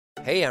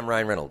Hey, I'm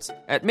Ryan Reynolds.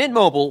 At Mint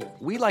Mobile,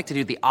 we like to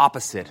do the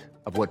opposite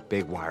of what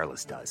Big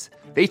Wireless does.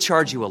 They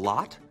charge you a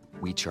lot,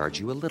 we charge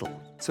you a little.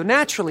 So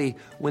naturally,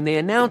 when they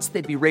announced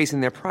they'd be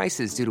raising their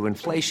prices due to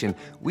inflation,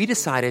 we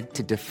decided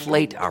to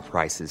deflate our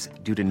prices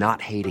due to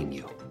not hating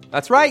you.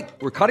 That's right.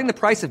 We're cutting the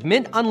price of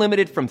Mint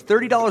Unlimited from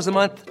 $30 a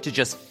month to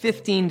just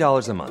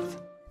 $15 a month.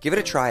 Give it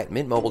a try at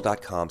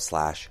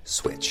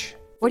mintmobile.com/switch.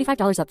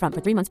 $45 up front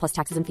for 3 months plus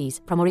taxes and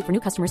fees. Promo rate for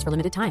new customers for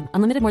limited time.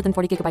 Unlimited more than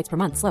 40 gigabytes per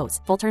month.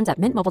 Slows full terms at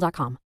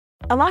mintmobile.com.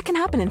 A lot can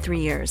happen in 3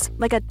 years,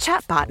 like a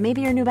chatbot may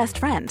be your new best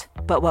friend.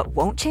 But what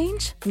won't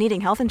change?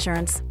 Needing health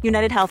insurance.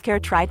 United Healthcare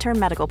Tri-Term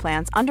Medical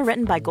Plans,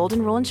 underwritten by Golden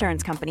Rule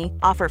Insurance Company,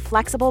 offer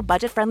flexible,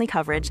 budget-friendly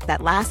coverage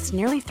that lasts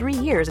nearly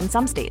 3 years in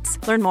some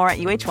states. Learn more at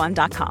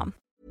uh1.com.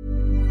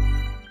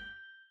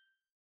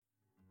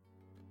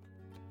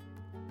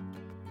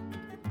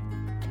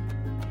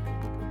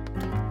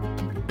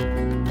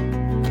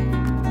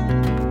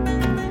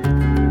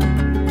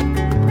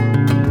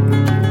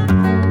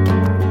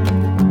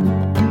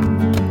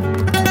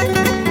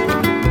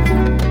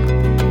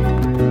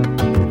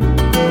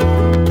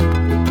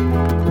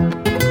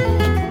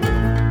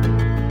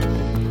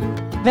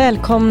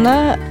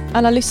 Välkomna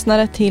alla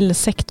lyssnare till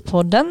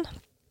Sektpodden.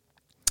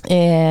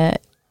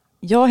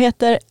 Jag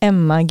heter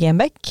Emma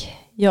Genbeck.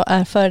 Jag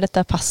är före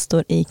detta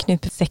pastor i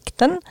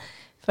Knutbysekten,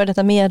 före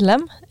detta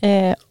medlem.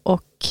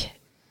 Och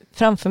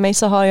framför mig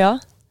så har jag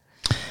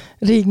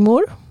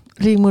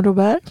Rigmor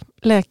Robert,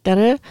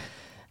 läkare,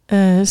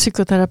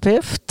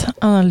 psykoterapeut,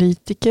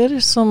 analytiker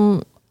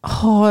som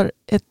har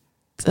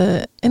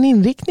en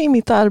inriktning i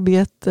mitt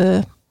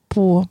arbete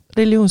på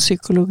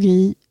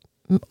religionspsykologi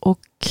och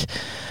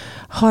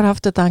har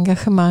haft ett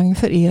engagemang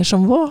för er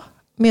som var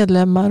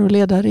medlemmar och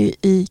ledare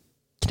i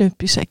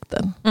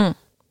Knutbysekten.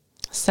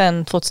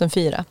 Sen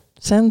 2004.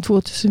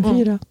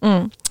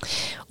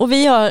 Och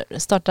vi har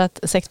startat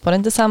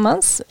Sektpodden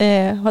tillsammans.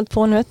 Hållit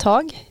på nu ett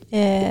tag.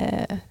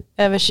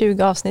 Över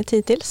 20 avsnitt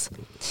hittills.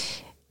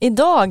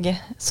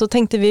 Idag så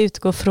tänkte vi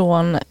utgå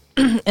från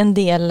en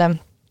del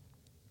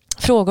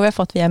frågor vi har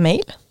fått via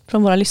mail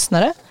från våra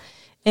lyssnare.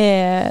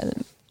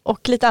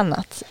 Och lite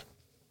annat.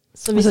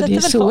 Så vi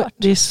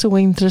det är så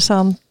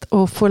intressant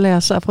att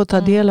få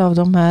ta del av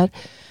de här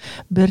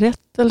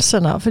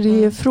berättelserna. För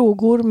det är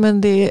frågor,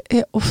 men det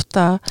är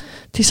ofta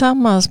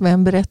tillsammans med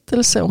en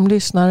berättelse om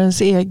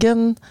lyssnarens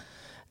egen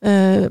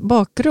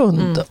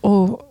bakgrund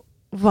och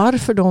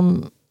varför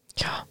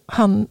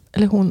han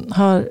eller hon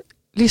har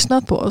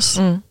lyssnat på oss.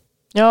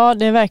 Ja,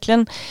 det är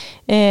verkligen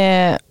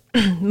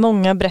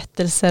många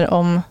berättelser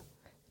om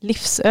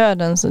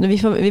livsöden. Så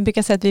vi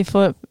brukar säga att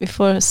vi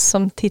får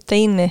som titta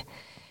in i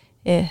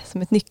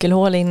som ett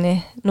nyckelhål in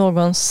i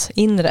någons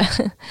inre.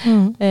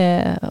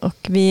 Och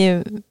vi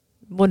är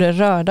både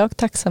rörda och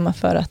tacksamma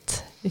för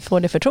att vi får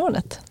det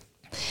förtroendet.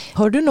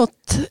 Har du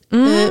något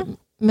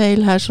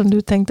mejl här som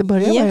du tänkte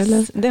börja med?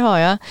 Eller? Det har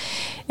jag.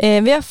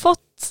 Vi har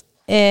fått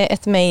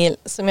ett mejl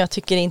som jag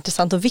tycker är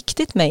intressant och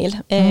viktigt mejl.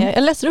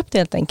 Jag läser upp det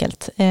helt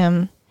enkelt.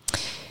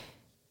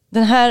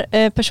 Den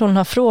här personen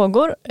har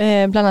frågor,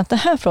 bland annat den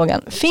här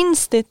frågan.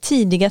 Finns det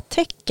tidiga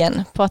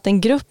tecken på att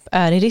en grupp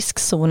är i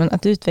riskzonen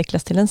att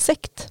utvecklas till en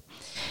sekt?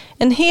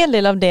 En hel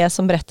del av det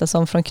som berättas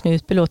om från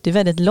Knutby låter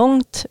väldigt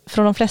långt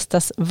från de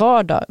flestas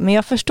vardag. Men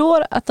jag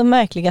förstår att de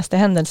märkligaste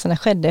händelserna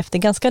skedde efter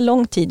ganska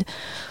lång tid.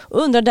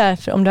 Och undrar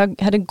därför om det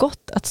hade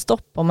gått att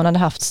stoppa om man hade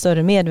haft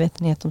större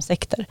medvetenhet om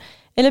sekter.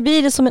 Eller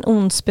blir det som en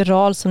ond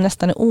spiral som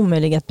nästan är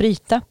omöjlig att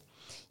bryta?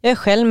 Jag är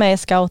själv med i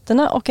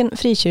scouterna och en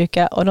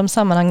frikyrka och de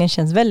sammanhangen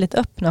känns väldigt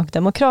öppna och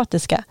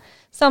demokratiska.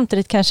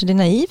 Samtidigt kanske det är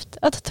naivt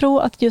att tro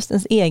att just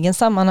ens egen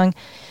sammanhang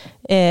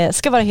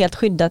ska vara helt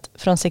skyddat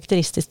från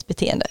sekteristiskt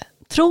beteende.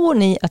 Tror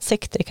ni att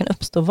sekter kan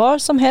uppstå var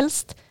som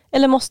helst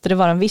eller måste det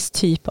vara en viss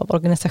typ av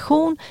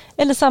organisation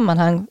eller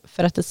sammanhang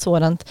för att ett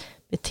sådant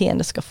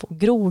beteende ska få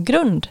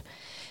grogrund?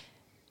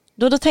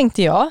 Då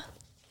tänkte jag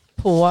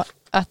på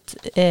att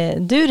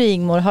du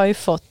Rigmor har ju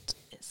fått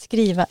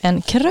skriva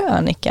en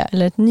krönika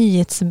eller ett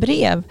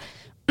nyhetsbrev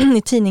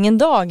i tidningen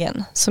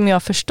Dagen som jag har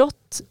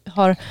förstått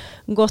har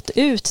gått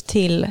ut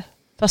till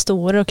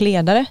pastorer och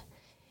ledare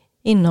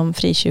inom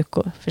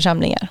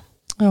frikyrkoförsamlingar.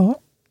 Ja,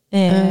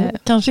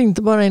 kanske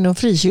inte bara inom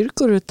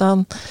frikyrkor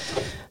utan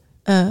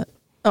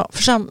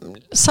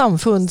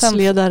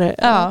samfundsledare.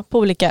 Ja, på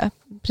olika,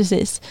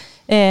 precis.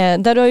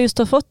 Där du har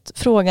just fått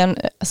frågan,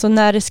 alltså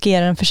när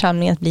riskerar en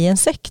församling att bli en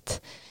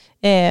sekt?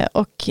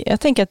 Och jag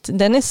tänker att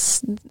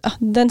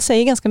den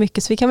säger ganska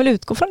mycket, så vi kan väl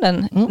utgå från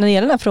den när det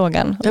gäller den här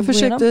frågan.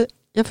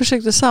 Jag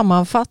försökte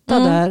sammanfatta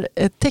där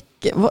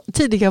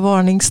tidiga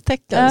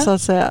varningstecken så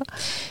att säga.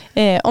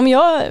 Om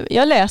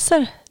jag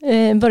läser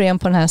början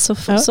på den här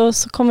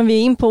så kommer vi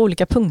in på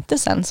olika punkter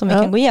sen som vi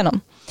kan gå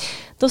igenom.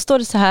 Då står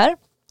det så här.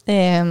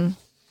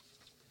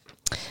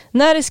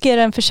 När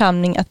riskerar en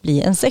församling att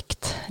bli en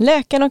sekt?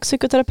 Läkaren och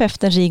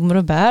psykoterapeuten Rigmor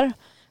Robert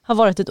har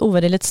varit ett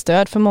ovärderligt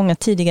stöd för många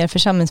tidigare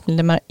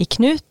församlingsmedlemmar i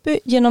Knutby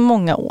genom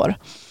många år.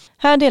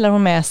 Här delar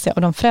hon med sig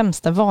av de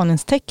främsta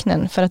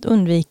varningstecknen för att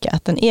undvika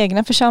att den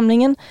egna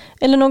församlingen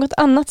eller något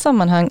annat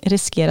sammanhang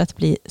riskerar att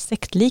bli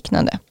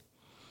sektliknande.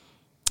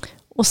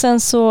 Och sen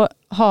så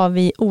har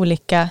vi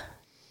olika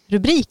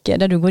rubriker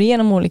där du går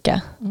igenom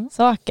olika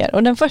saker.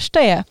 Och den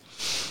första är: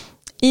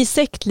 i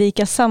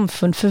sektlika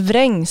samfund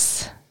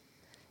förvrängs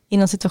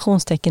inom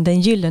situationstecken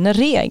den gyllene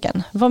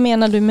regeln. Vad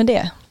menar du med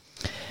det?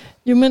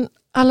 Jo, men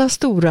alla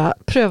stora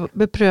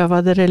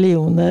beprövade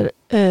religioner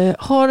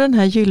har den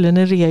här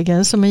gyllene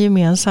regeln som en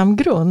gemensam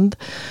grund.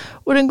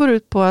 Och den går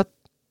ut på att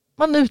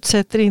man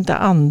utsätter inte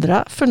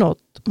andra för något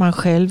man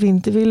själv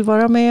inte vill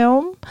vara med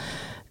om.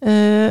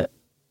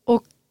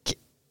 Och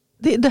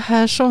det är det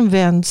här som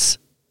vänds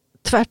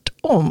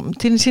tvärtom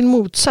till sin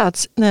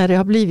motsats när det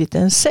har blivit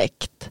en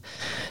sekt.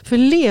 För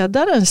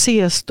ledaren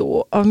ses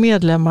då av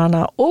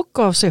medlemmarna och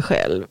av sig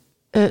själv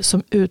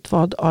som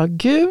utvald av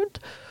Gud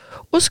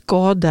och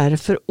ska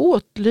därför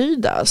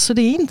åtlydas. Så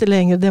det är inte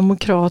längre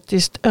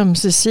demokratiskt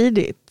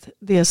ömsesidigt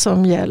det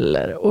som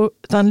gäller.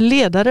 Utan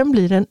ledaren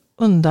blir en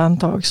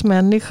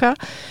undantagsmänniska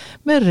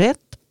med rätt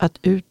att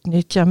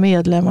utnyttja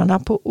medlemmarna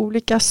på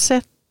olika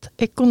sätt.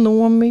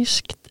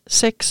 Ekonomiskt,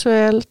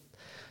 sexuellt,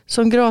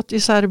 som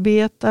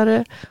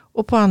gratisarbetare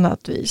och på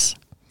annat vis.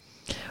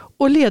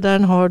 Och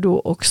ledaren har då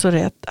också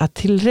rätt att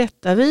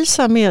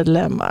tillrättavisa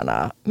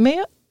medlemmarna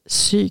med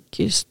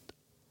psykiskt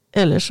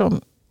eller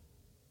som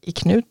i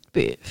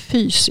Knutby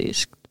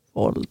fysiskt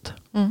våld.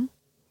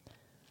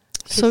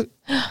 Så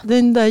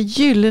den där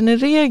gyllene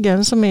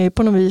regeln som är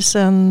på något vis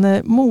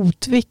en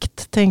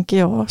motvikt, tänker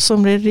jag,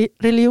 som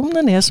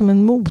religionen är som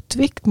en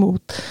motvikt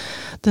mot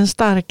den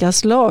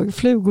starkas lag,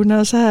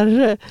 flugornas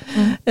herre.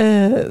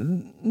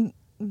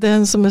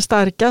 Den som är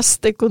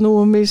starkast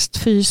ekonomiskt,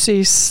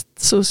 fysiskt,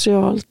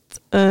 socialt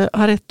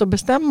har rätt att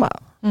bestämma.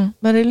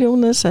 Men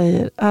religionen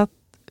säger att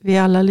vi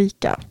är alla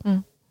lika.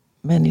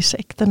 Men i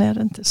sekten är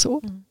det inte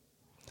så.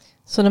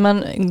 Så när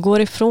man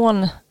går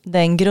ifrån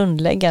den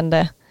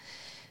grundläggande,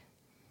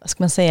 vad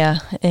ska man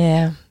säga,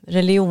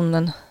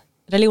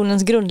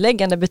 religionens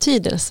grundläggande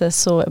betydelse,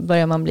 så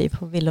börjar man bli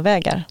på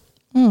villovägar.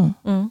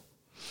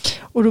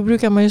 Och då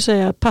brukar man ju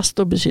säga att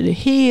pastor betyder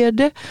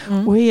herde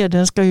och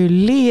herden ska ju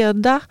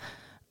leda.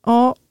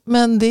 Ja,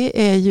 men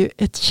det är ju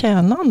ett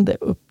tjänande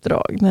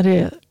uppdrag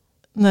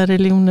när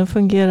religionen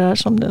fungerar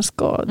som den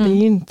ska. Det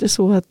är inte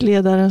så att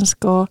ledaren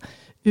ska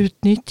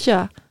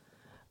utnyttja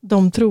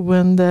de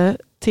troende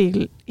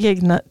till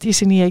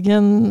sin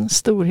egen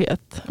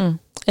storhet.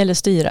 Eller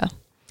styra.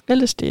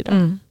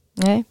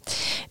 Nej.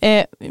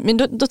 Men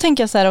då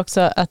tänker jag så här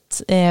också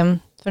att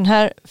för den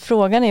här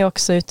frågan är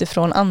också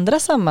utifrån andra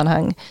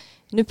sammanhang.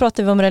 Nu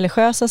pratar vi om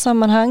religiösa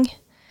sammanhang.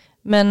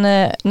 Men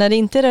när det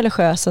inte är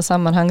religiösa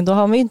sammanhang, då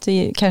har vi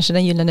inte kanske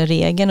den gyllene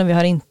regeln och vi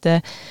har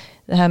inte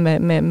det här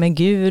med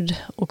Gud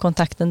och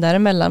kontakten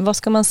däremellan. Vad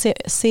ska man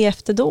se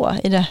efter då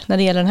när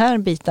det gäller den här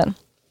biten?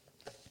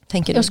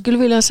 Tänker du? Jag skulle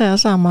vilja säga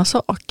samma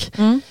sak.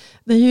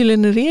 Den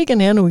gyllene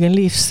regeln är nog en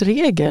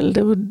livsregel.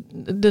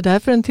 Det är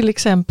därför den till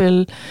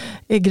exempel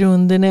är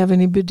grunden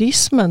även i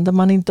buddhismen, där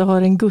man inte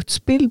har en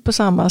gudsbild på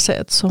samma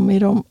sätt som i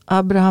de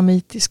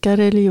abrahamitiska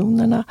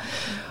religionerna.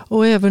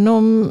 Och även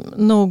om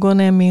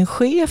någon är min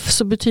chef,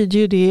 så betyder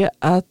ju det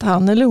att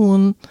han eller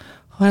hon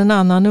har en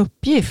annan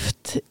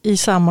uppgift i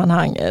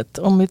sammanhanget.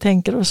 Om vi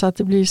tänker oss att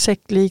det blir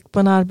sektlikt på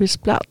en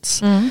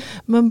arbetsplats.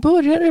 Men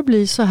börjar det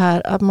bli så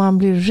här att man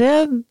blir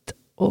rädd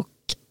och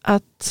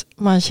att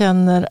man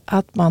känner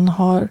att man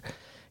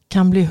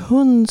kan bli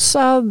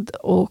hunsad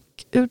och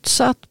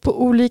utsatt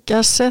på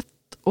olika sätt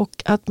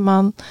och att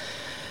man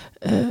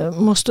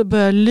måste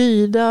börja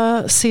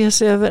lyda, se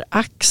sig över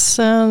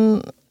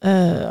axeln,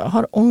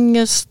 har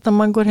ångest när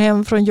man går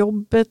hem från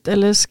jobbet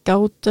eller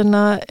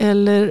scouterna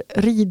eller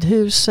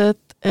ridhuset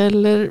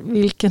eller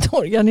vilken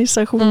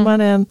organisation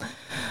man än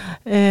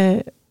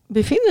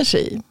befinner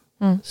sig i,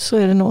 så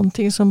är det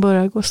någonting som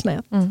börjar gå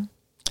snett.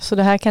 Så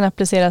det här kan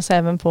appliceras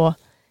även på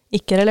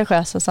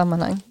icke-religiösa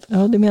sammanhang? Ja,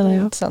 det menar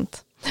jag.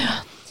 Intressant.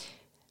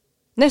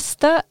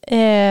 Nästa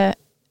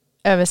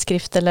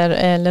överskrift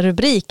eller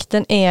rubrik,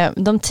 den är: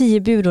 de 10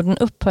 budorden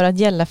upphör att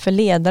gälla för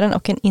ledaren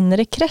och en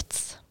inre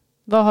krets.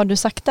 Vad har du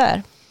sagt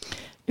där?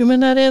 Jo, men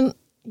när en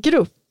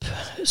grupp,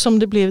 som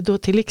det blev då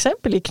till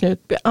exempel i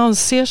Knutby,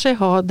 anser sig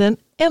ha den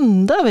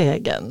enda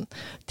vägen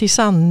till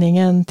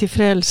sanningen, till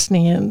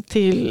frälsningen,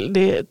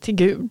 till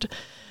Gud,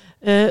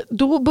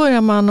 då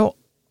börjar man att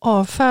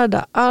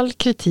avfärda all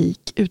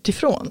kritik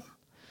utifrån.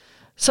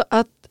 Så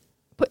att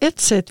på ett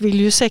sätt vill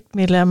ju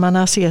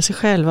sektmedlemmarna se sig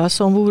själva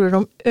som vore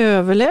de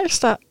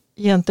överlägsna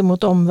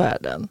gentemot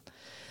omvärlden.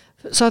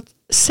 Så att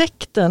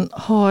sekten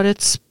har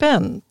ett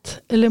spänt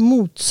eller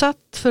motsatt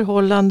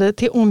förhållande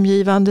till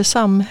omgivande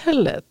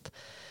samhället,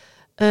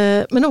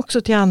 men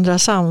också till andra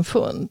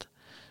samfund.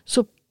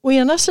 Så å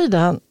ena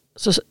sidan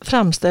så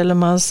framställer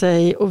man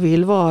sig och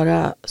vill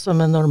vara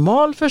som en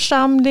normal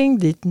församling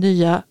dit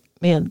nya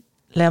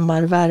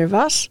medlemmar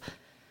värvas.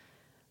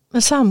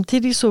 Men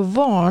samtidigt så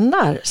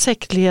varnar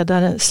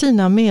sektledaren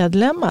sina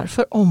medlemmar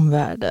för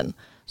omvärlden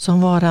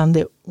som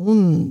varande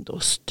ond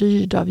och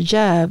styrd av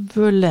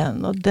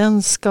djävulen, och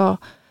den ska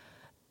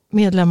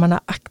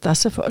medlemmarna akta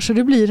sig för. Så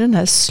det blir den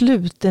här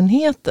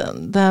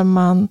slutenheten där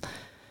man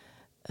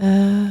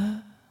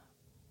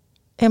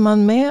är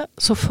man med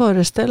så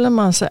föreställer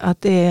man sig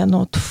att det är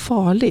något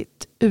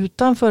farligt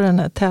utanför den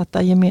här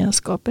täta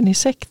gemenskapen i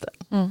sekten.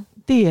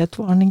 Det är ett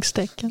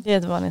varningstecken. Det är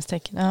ett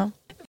varningstecken, ja.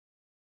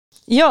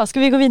 Ja, ska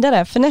vi gå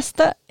vidare? För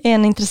nästa är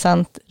en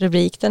intressant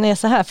rubrik. Den är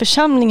så här: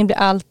 församlingen blir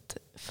allt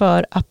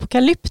för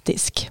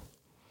apokalyptisk.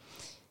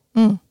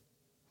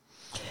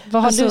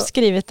 Vad har du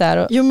skrivit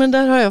där? Jo, men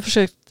där har jag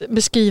försökt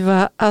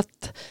beskriva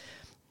att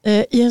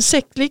i en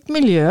sektlik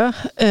miljö,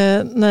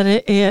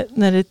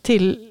 när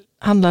det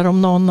handlar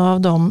om någon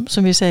av de,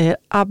 som vi säger,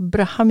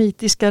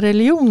 abrahamitiska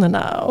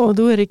religionerna, och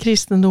då är det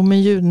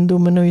kristendomen,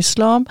 judendomen och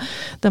islam,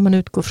 där man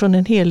utgår från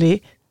en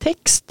helig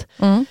text,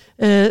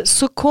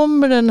 så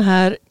kommer den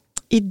här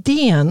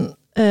idén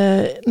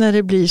när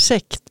det blir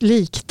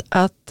sektlikt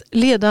att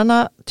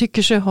ledarna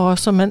tycker sig ha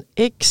som en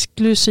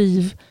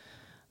exklusiv,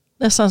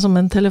 nästan som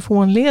en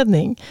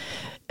telefonledning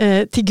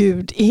till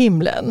Gud i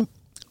himlen.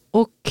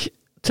 Och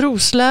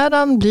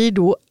trosläran blir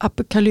då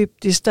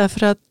apokalyptisk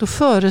därför att då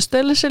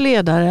föreställer sig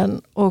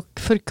ledaren och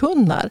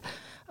förkunnar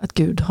att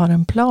Gud har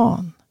en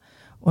plan.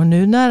 Och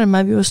nu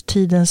närmar vi oss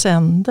tidens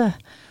ände.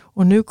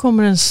 Och nu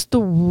kommer den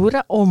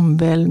stora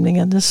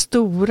omvälvningen, den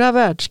stora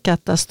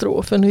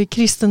världskatastrofen. Och i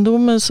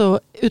kristendomen så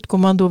utgår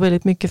man då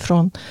väldigt mycket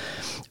från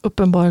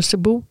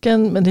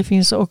Uppenbarelseboken, men det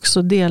finns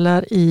också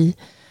delar i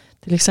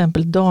till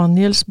exempel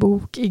Daniels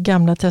bok i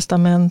Gamla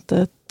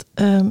testamentet,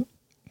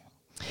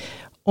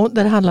 och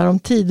där det handlar om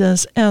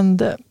tidens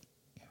ände.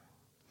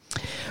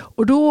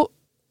 Och då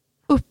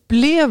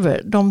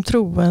upplever de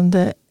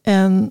troende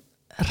en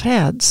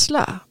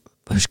rädsla.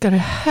 Hur ska det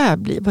här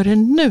bli? Vad är det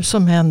nu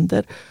som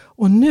händer?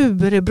 Och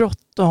nu är det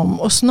bråttom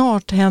och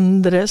snart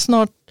händer det.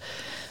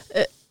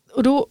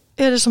 Och då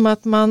är det som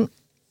att man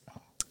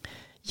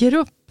ger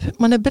upp.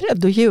 Man är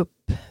beredd att ge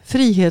upp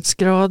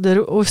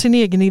frihetsgrader och sin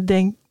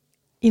egen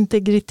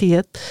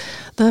integritet.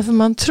 Därför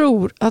man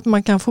tror att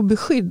man kan få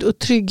beskydd och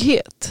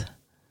trygghet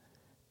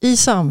i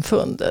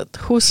samfundet,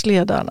 hos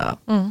ledarna.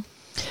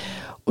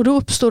 Och då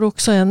uppstår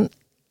också en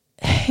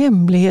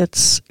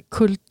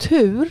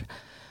hemlighetskultur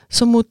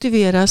som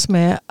motiveras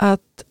med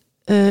att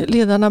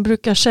ledarna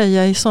brukar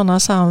säga i sådana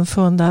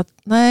samfund att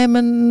nej,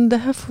 men det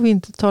här får vi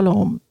inte tala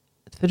om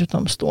för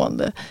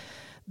utomstående.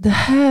 Det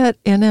här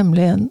är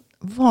nämligen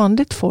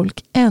vanligt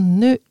folk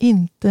ännu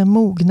inte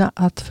mogna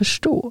att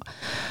förstå.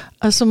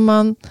 Alltså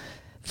man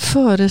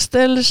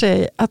föreställer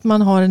sig att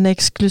man har en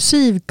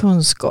exklusiv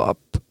kunskap,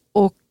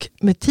 och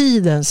med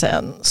tiden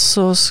sen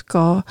så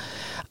ska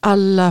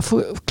alla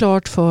få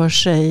klart för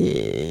sig,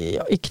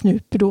 i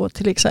Knutby då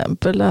till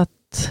exempel,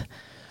 att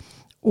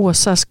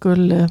Åsa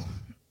skulle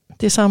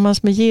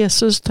tillsammans med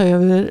Jesus ta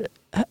över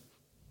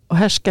och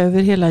härska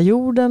över hela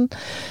jorden.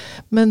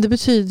 Men det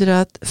betyder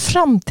att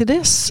fram till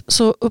dess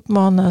så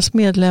uppmanas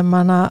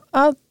medlemmarna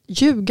att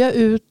ljuga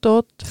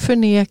utåt,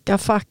 förneka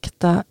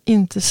fakta,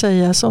 inte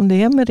säga som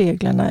det är med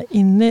reglerna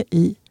inne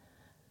i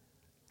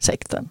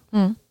sekten.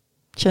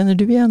 Känner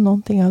du igen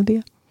någonting av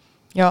det?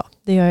 Ja,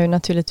 det gör jag ju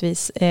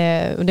naturligtvis.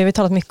 Och det har vi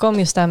talat mycket om,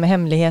 just det här med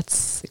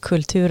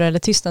hemlighetskulturer eller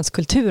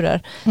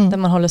tystnadskulturer, där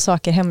man håller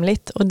saker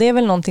hemligt. Och det är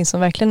väl någonting som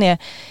verkligen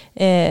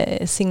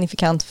är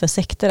signifikant för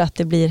sekter, att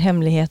det blir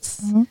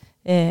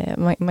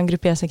man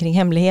grupperar sig kring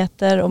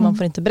hemligheter och man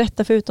får inte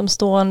berätta för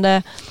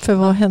utomstående. För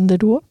vad händer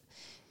då?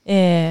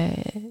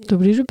 Då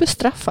blir du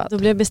bestraffad. Då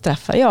blir jag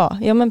bestraffad,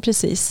 ja men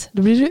precis.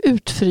 Då blir du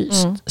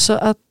utfryst. Så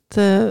att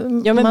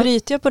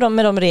bryter jag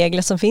med de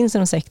regler som finns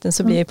inom sekten,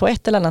 så blir jag på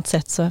ett eller annat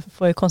sätt, så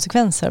får jag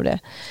konsekvenser av det.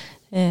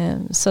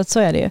 Så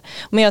är det ju.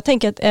 Men jag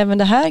tänker att även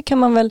det här kan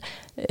man väl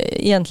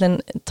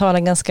egentligen tala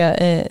ganska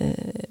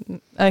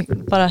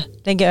bara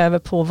lägga över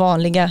på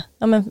vanliga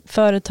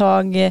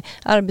företag,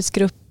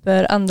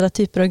 arbetsgrupper, andra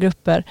typer av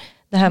grupper.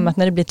 Det här med att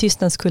när det blir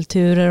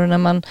tystnadskulturer och när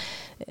man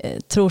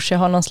tror sig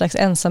ha någon slags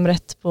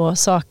ensamrätt på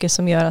saker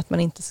som gör att man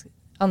inte,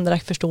 andra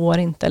förstår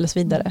inte eller så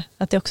vidare.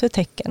 Att det också är ett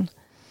tecken.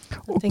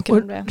 Och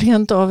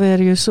rent av är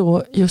det ju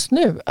så just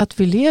nu att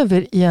vi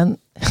lever i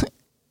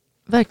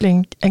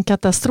verkligen en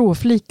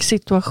katastroflik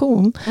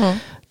situation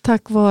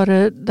tack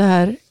vare det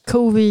här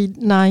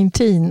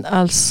COVID-19,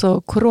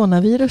 alltså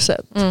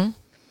coronaviruset.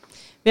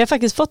 Vi har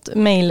faktiskt fått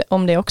mejl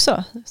om det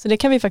också, så det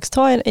kan vi faktiskt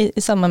ta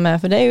i samband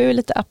med, för det är ju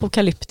lite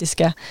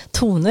apokalyptiska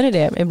toner i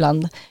det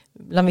ibland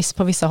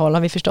på vissa håll,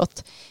 har vi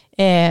förstått.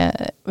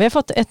 Vi har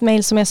fått ett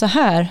mejl som är så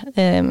här,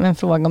 med en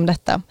fråga om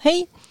detta.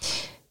 Hej!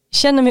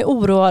 Känner mig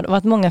oroad av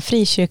att många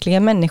frikyrkliga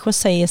människor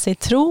säger sig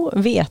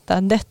veta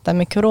att detta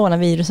med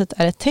coronaviruset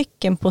är ett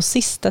tecken på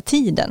sista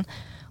tiden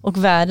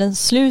och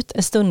världens slut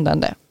är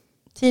stundande.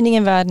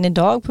 Tidningen Världen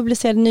idag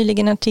publicerade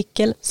nyligen en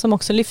artikel som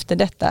också lyfte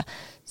detta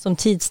som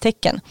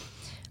tidstecken.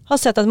 Har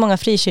sett att många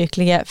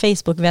frikyrkliga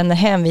Facebook-vänner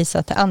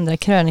hänvisar till andra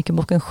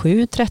krönikeboken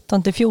 7,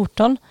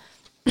 13-14,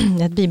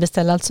 ett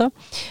bibelställe alltså,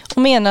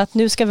 och menar att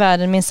nu ska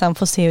världen minsann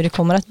få se hur det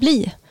kommer att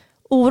bli.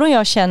 Oron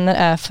jag känner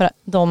är för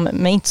de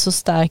med inte så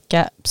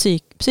starka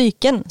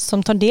psyken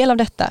som tar del av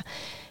detta.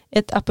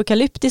 Ett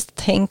apokalyptiskt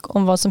tänk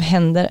om vad som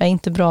händer är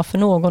inte bra för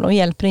någon och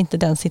hjälper inte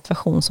den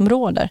situation som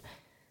råder.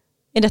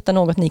 Är detta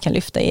något ni kan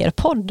lyfta i er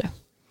podd?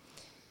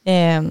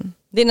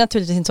 Det är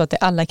naturligtvis inte så att det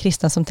är alla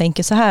kristna som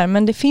tänker så här,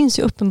 men det finns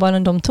ju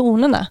uppenbarligen de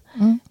tonerna.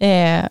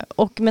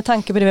 Och med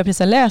tanke på det vi precis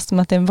har läst om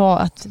att det var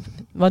att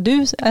vad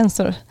du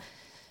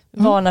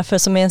varnar för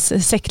som är en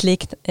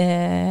sektlikt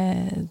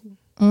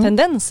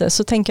tendenser,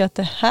 så tänker jag att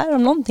det här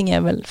om någonting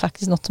är väl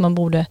faktiskt något som man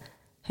borde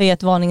höja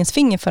ett varningens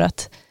finger för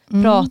att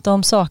prata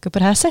om saker på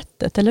det här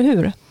sättet, eller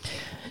hur?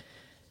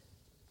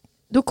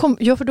 Då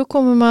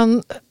kommer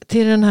man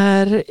till den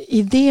här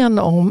idén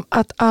om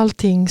att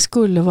allting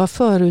skulle vara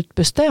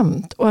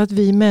förutbestämt och att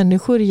vi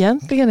människor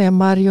egentligen är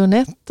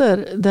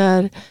marionetter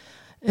där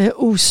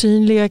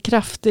osynliga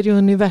krafter i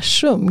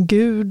universum,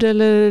 Gud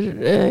eller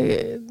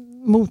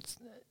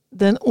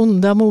den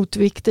onda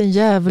motvikten,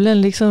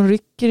 djävulen, liksom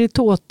rycker i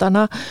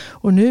tåtarna,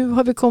 och nu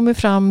har vi kommit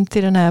fram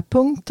till den här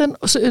punkten,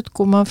 och så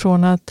utgår man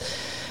från att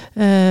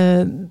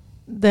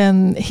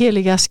den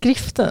heliga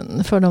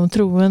skriften för de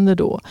troende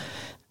då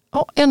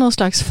är någon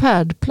slags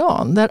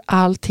färdplan där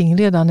allting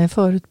redan är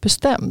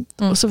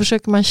förutbestämt. Och så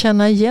försöker man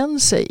känna igen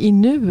sig i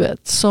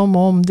nuet som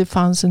om det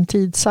fanns en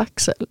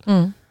tidsaxel.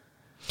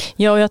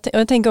 Ja, och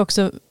jag tänker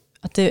också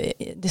att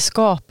det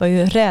skapar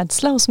ju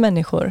rädsla hos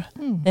människor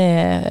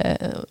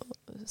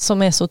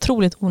som är så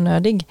otroligt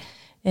onödig.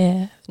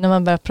 När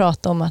man börjar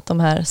prata om att de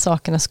här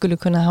sakerna skulle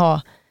kunna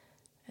ha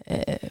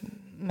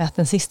med att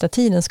den sista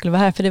tiden skulle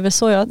vara här. För det är väl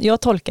så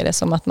jag tolkar det,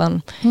 som att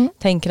man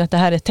tänker att det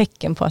här är ett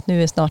tecken på att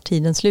nu är snart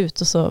tiden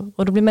slut.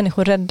 Och då blir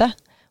människor rädda.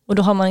 Och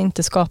då har man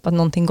inte skapat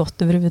någonting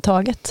gott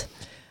överhuvudtaget.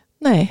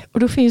 Nej, och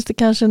då finns det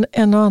kanske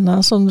en och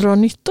annan som drar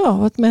nytta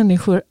av att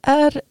människor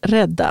är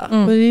rädda.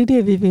 Och det är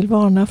det vi vill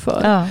varna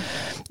för. Ja.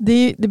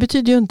 Det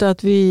betyder ju inte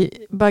att vi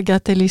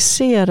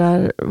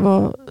bagatelliserar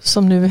vad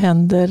som nu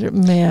händer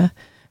med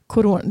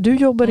corona. Du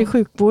jobbar i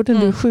sjukvården,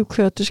 du är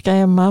sjuksköterska,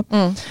 Emma.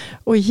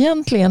 Och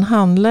egentligen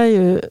handlar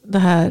ju det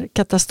här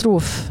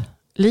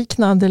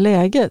katastrofliknande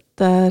läget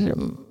där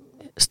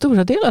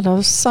stora delar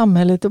av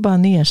samhället är bara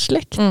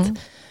nersläckt.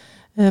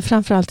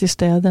 Framförallt i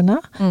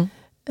städerna.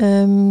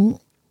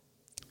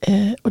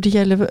 Och det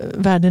gäller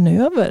världen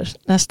över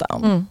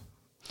nästan.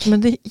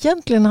 Men det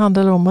egentligen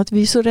handlar om att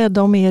vi är så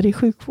rädda om er i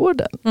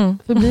sjukvården.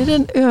 För blir det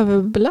en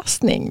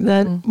överbelastning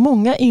där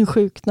många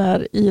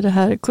insjuknar i det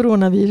här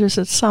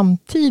coronaviruset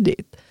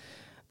samtidigt,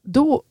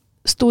 då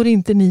står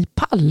inte ni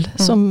pall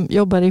som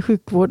jobbar i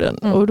sjukvården.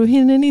 Och då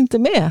hinner ni inte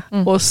med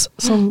oss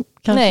som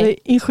kanske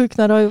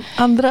insjuknar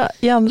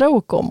i andra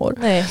åkommor.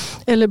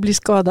 Eller blir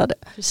skadade.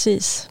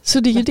 Precis. Så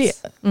det är ju det.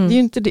 Det är ju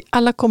inte det.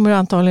 Alla kommer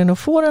antagligen att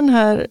få den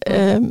här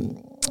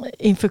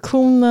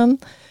infektionen,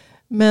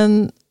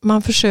 men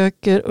man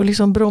försöker att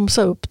liksom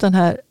bromsa upp den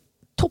här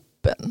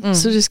toppen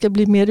så det ska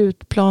bli mer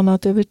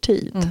utplanat över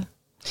tid.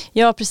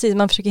 Ja, precis.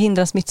 Man försöker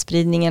hindra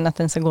smittspridningen, att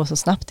den ska gå så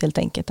snabbt helt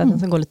enkelt. Att den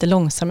ska gå lite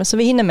långsammare. Så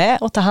vi hinner med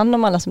och ta hand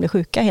om alla som blir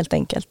sjuka helt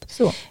enkelt.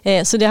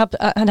 Så det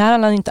här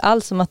handlar inte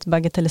alls om att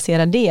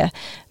bagatellisera det.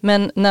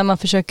 Men när man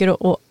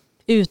försöker att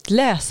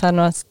utläsa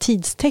några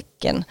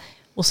tidstecken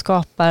och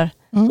skapar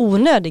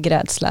onödig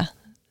rädsla,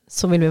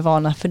 så vill vi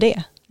varna för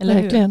det.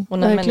 Eller verkligen, hur? Och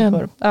när verkligen.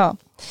 Människor, ja.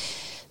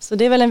 Så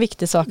det är väl en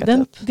viktig sak att ta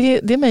upp.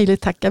 Det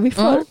mejlet tackar vi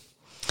för.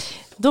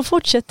 Då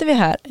fortsätter vi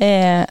här.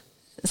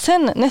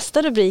 Sen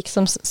nästa rubrik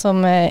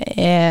som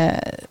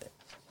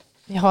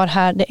vi har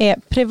här, det är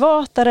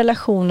privata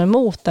relationer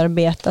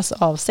motarbetas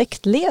av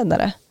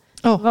sektledare.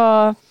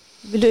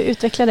 Vill du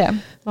utveckla det?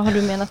 Vad har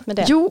du menat med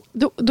det? Jo,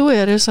 då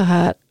är det så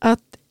här att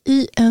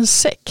i en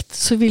sekt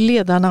så vill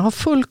ledarna ha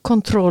full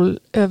kontroll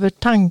över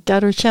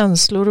tankar och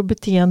känslor och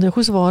beteende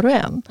hos var och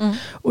en.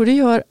 Och det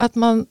gör att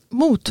man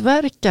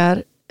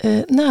motverkar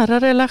nära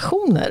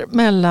relationer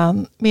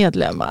mellan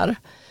medlemmar.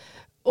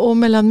 Och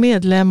mellan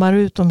medlemmar och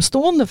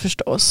utomstående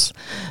förstås.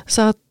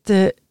 Så att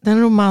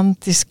den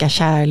romantiska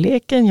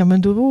kärleken, ja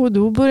men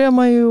då börjar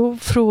man ju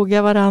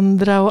fråga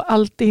varandra och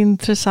allt är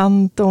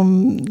intressant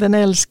om den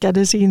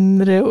älskades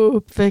inre och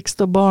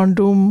uppväxt och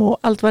barndom och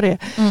allt vad det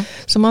är.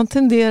 Så man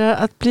tenderar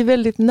att bli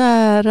väldigt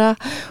nära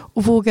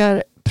och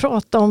vågar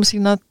prata om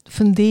sina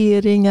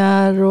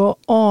funderingar och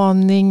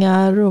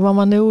aningar och vad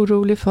man är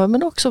orolig för,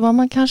 men också vad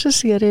man kanske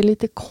ser är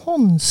lite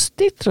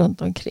konstigt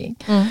runt omkring.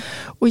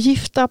 Och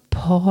gifta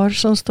par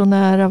som står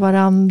nära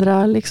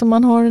varandra, liksom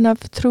man har den här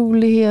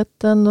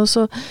förtroligheten och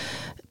så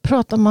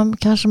pratar man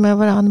kanske med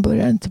varandra,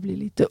 börjar inte bli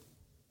lite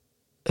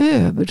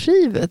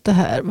överdrivet det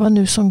här, vad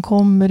nu som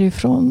kommer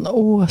ifrån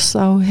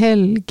Åsa och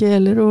Helge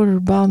eller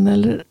Urban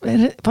eller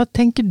vad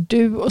tänker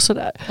du och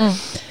sådär.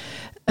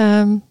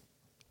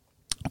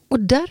 Och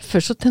därför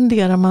så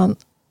tenderar man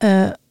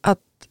att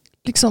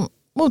liksom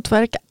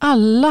motverka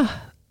alla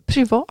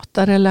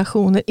privata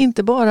relationer,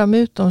 inte bara med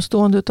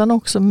utomstående utan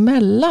också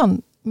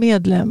mellan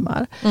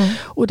medlemmar.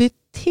 Och det är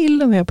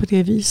till och med på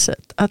det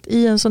viset att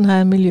i en sån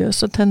här miljö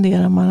så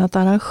tenderar man att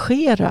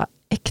arrangera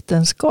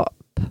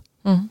äktenskap.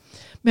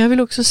 Men jag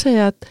vill också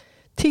säga att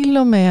till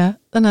och med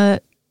den här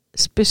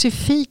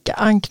specifika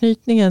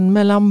anknytningen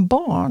mellan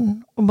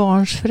barn och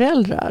barns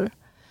föräldrar,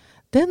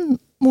 den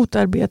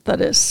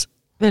motarbetades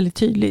väldigt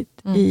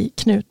tydligt i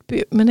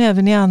Knutby, men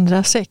även i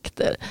andra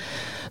sekter.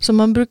 Så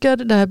man brukar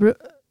där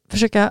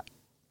försöka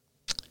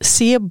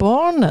se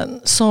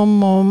barnen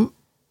som om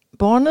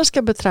barnen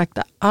ska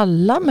betrakta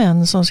alla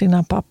män som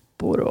sina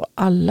pappor och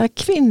alla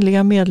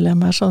kvinnliga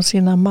medlemmar som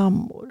sina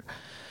mammor.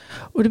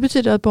 Och det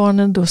betyder att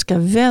barnen då ska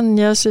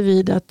vänja sig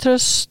vid att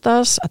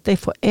tröstas, att de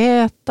får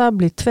äta,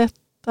 bli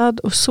tvättad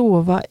och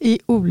sova i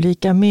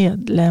olika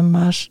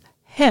medlemmars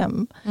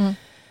hem.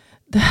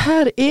 Det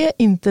här är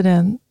inte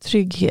den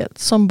trygghet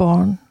som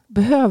barn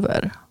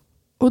behöver.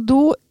 Och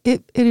då är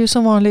det ju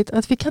som vanligt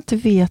att vi kan inte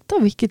veta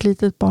vilket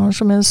litet barn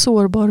som är en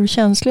sårbar och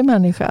känslig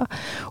människa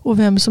och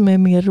vem som är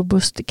mer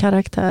robust i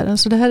karaktären.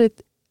 Så det här är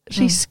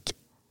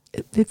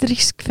ett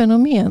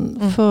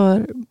riskfenomen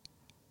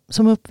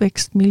som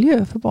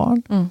uppväxtmiljö för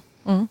barn.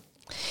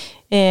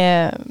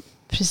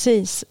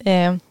 Precis.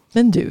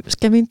 Men du,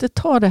 ska vi inte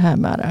ta det här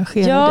med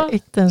arrangerade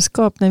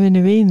äktenskap när vi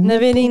nu är inne när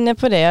vi är inne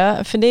på det?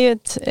 För det är ju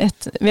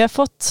vi har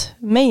fått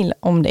mejl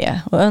om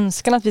det och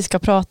önskan att vi ska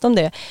prata om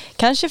det.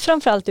 Kanske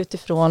framförallt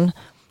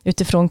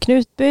utifrån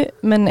Knutby,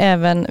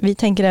 men vi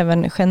tänker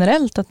även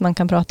generellt att man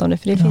kan prata om det.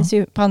 För det finns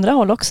ju på andra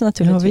håll också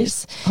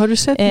naturligtvis. Ja, har du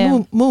sett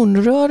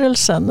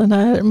Moonrörelsen, den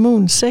här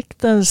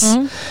Moonsektens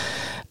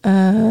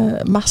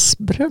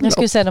massbröllop? Jag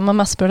skulle säga de har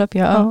massbröllop,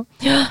 ja.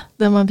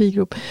 Den var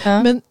bigrop.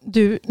 Ja. Men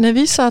du, när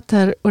vi satt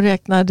här och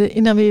räknade,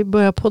 innan vi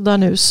började podda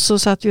nu, så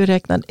satt vi och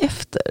räknade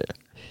efter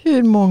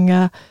hur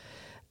många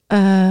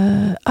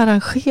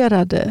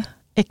arrangerade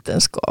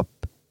äktenskap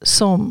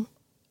som,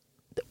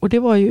 och det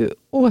var ju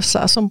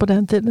Åsa som på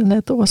den tiden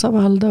hette Åsa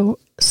Waldau,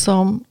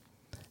 som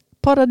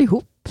parade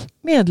ihop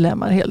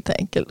medlemmar helt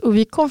enkelt. Och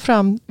vi kom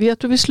fram, jag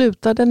tror vi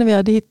slutade när vi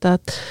hade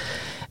hittat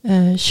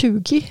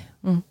 20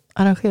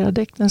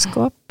 arrangerade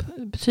äktenskap.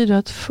 Det betyder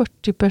att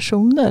 40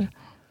 personer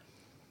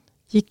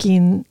gick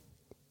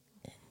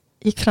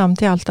fram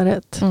till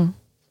altaret.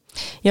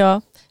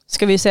 Ja,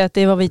 ska vi säga att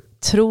det är vad vi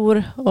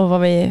tror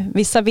och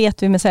vissa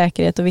vet vi med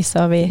säkerhet och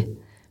vissa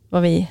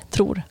vad vi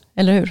tror,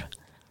 eller hur?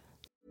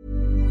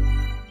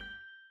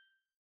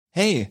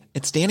 Hey,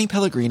 it's Danny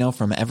Pellegrino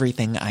from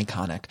Everything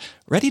Iconic.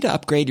 Ready to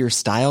upgrade your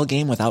style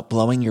game without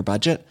blowing your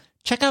budget?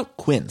 Check out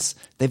Quince.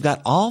 They've got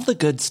all the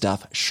good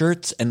stuff,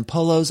 shirts and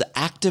polos,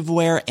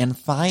 activewear, and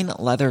fine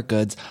leather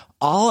goods,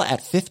 all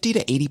at 50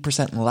 to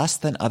 80% less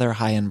than other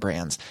high-end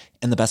brands.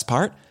 And the best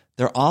part?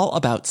 They're all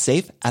about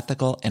safe,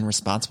 ethical, and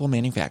responsible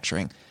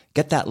manufacturing.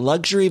 Get that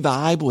luxury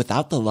vibe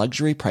without the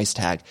luxury price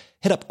tag.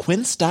 Hit up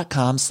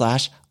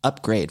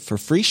quince.com/upgrade for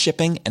free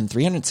shipping and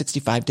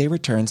 365-day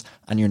returns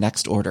on your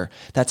next order.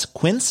 That's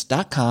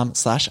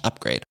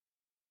quince.com/upgrade.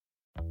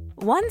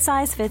 One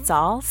size fits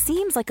all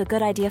seems like a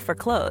good idea for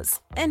clothes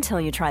until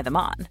you try them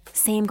on.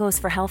 Same goes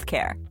for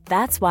healthcare.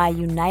 That's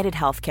why United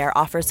Healthcare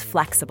offers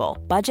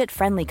flexible,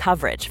 budget-friendly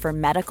coverage for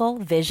medical,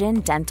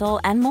 vision, dental,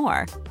 and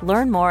more.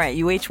 Learn more at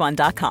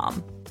uh1.com.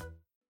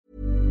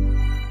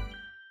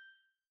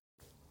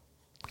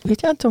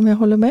 Vet jag inte om jag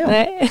håller med om.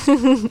 Nej,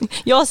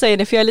 jag säger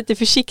det för jag är lite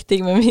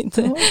försiktig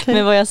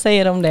med vad jag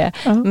säger om det.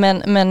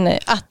 Men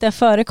att det har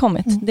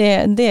förekommit,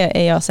 det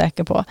är jag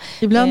säker på.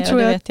 Ibland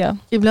tror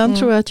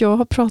jag att jag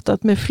har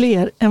pratat med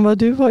fler än vad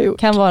du har gjort.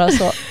 Kan vara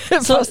så.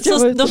 så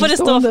då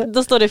får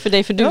då står det för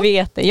dig, för du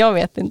vet det. Jag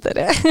vet inte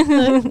det.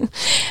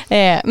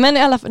 Men i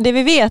alla fall, det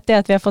vi vet är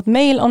att vi har fått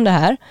mejl om det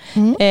här.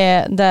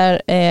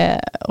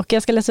 Och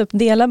jag ska läsa upp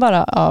delar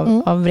bara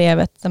av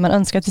brevet där man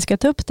önskar att vi ska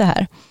ta upp det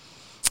här.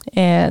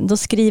 Då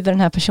skriver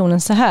den här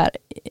personen så här: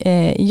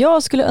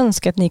 jag skulle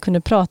önska att ni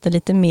kunde prata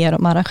lite mer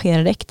om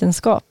arrangerade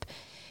äktenskap.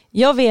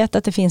 Jag vet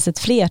att det finns ett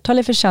flertal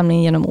i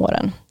församlingen genom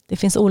åren. Det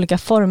finns olika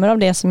former av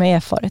det som jag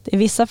erfarit. I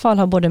vissa fall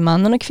har både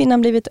mannen och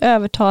kvinnan blivit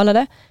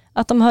övertalade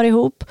att de hör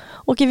ihop,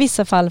 och i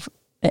vissa fall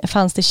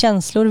fanns det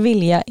känslor,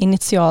 vilja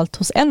initialt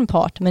hos en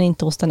part men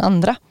inte hos den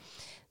andra.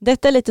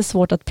 Detta är lite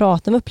svårt att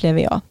prata om,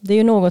 upplever jag. Det är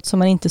ju något som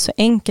man inte så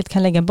enkelt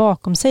kan lägga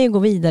bakom sig och gå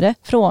vidare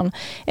från,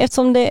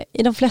 eftersom det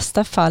i de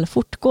flesta fall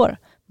fortgår.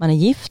 Man är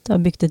gift, har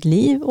byggt ett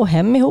liv och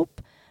hem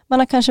ihop. Man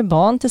har kanske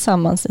barn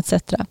tillsammans etc.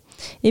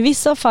 I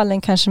vissa av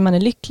fallen kanske man är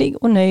lycklig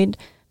och nöjd,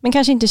 men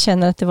kanske inte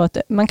känner att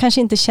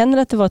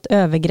det var ett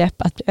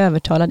övergrepp att bli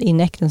övertalad in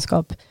i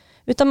äktenskap,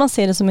 utan man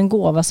ser det som en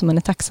gåva som man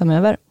är tacksam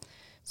över.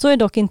 Så är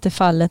dock inte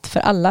fallet för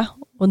alla,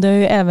 och det har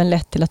ju även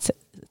lett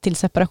till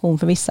separation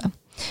för vissa.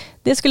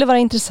 Det skulle vara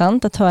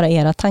intressant att höra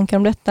era tankar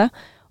om detta,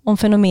 om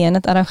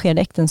fenomenet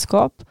arrangerade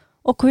äktenskap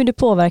och hur det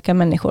påverkar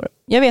människor.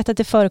 Jag vet att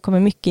det förekommer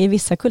mycket i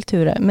vissa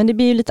kulturer, men det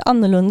blir ju lite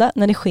annorlunda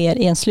när det sker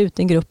i en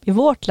sluten grupp i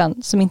vårt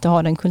land som inte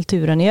har den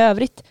kulturen i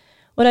övrigt,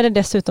 och där det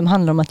dessutom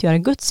handlar om att göra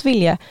Guds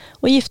vilja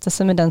och gifta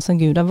sig med den som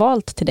Gud har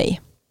valt till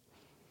dig.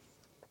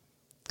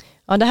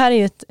 Ja, det här är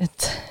ju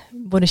ett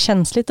både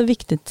känsligt och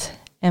viktigt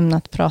ämne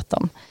att prata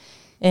om.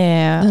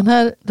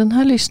 Den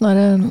här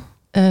lyssnaren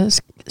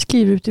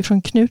skriver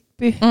utifrån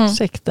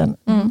Knutby-sekten.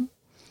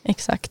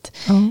 Exakt.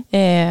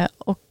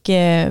 Och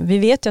vi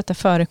vet ju att det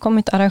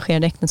förekommit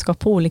arrangerade äktenskap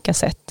på olika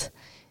sätt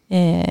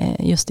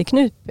just i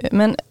Knutby.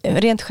 Men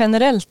rent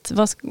generellt,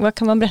 vad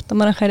kan man berätta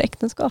om arrangerade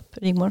äktenskap,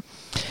 Rigmor?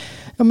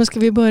 Ja, men ska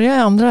vi börja i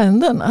andra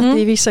änden? Att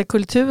i vissa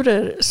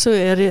kulturer så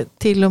är det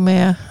till och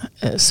med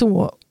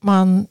så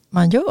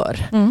man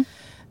gör.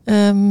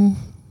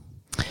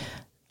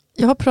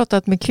 Jag har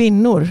pratat med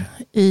kvinnor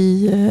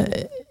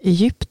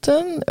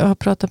Egypten, jag har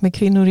pratat med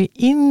kvinnor i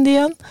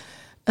Indien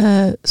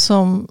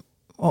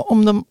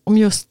om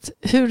just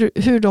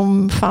hur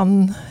de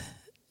fann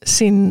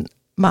sin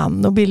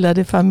man och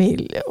bildade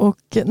familj.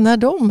 Och när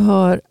de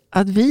hör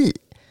att vi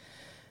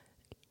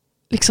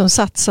liksom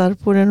satsar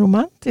på den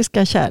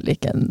romantiska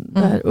kärleken,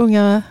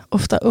 där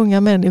ofta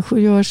unga människor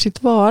gör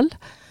sitt val,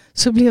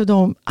 så blev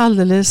de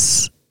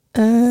alldeles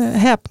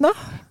häpna.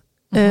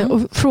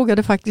 Och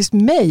frågade faktiskt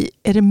mig,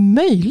 är det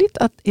möjligt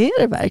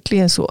är det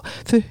verkligen så?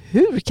 För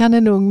hur kan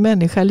en ung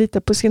människa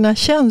lita på sina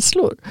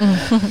känslor?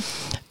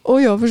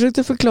 Och jag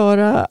försökte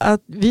förklara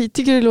att vi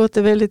tycker det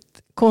låter väldigt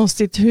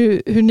konstigt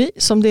hur ni,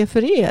 som det är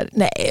för er.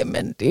 Nej,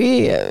 men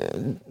det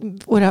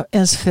är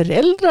ens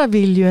föräldrar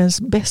vill ju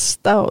ens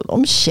bästa och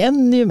de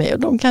känner ju mig och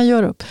de kan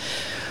göra upp.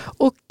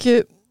 Och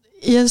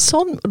i en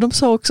sån, de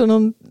sa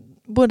också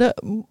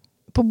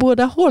på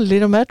båda håll i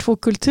de här två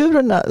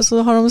kulturerna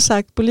så har de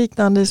sagt på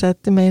liknande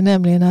sätt till mig,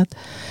 nämligen att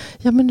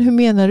ja, men hur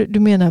menar du? Du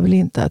menar väl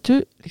inte att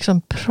du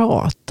liksom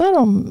pratar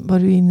om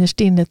vad du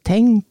innerst inne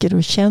tänker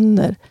och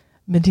känner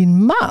med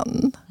din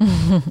man?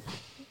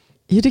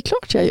 Ja, det är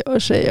klart jag gör,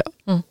 säger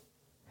jag.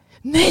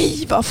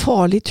 Nej, vad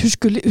farligt.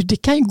 Det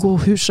kan ju gå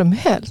hur som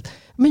helst.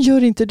 Men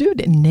gör inte du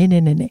det?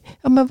 Nej.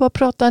 Ja, men vad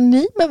pratar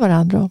ni med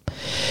varandra om?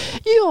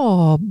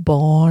 Ja,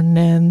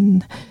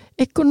 barnen,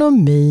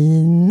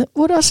 ekonomin,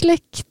 våra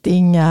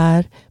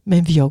släktingar.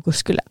 Men jag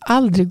skulle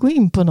aldrig gå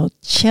in på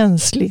något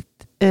känsligt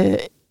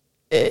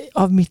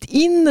av mitt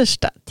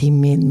innersta till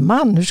min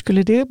man. Hur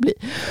skulle det bli?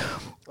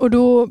 Och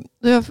då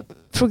har jag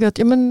frågat,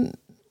 ja men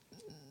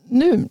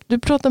nu, du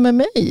pratar med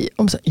mig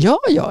om så. Ja,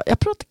 jag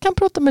kan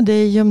prata med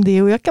dig om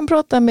det och jag kan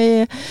prata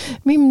med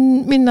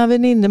mina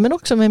vänner men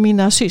också med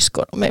mina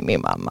syskon och med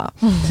min mamma.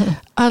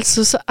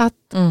 Alltså så att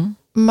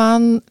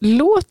man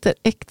låter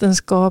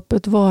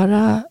äktenskapet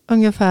vara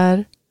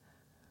ungefär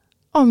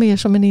mer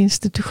som en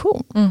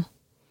institution.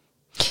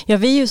 Ja,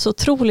 vi är ju så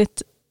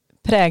otroligt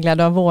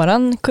präglade av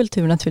våran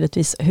kultur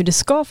naturligtvis, hur det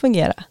ska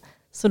fungera.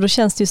 Så då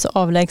känns det ju så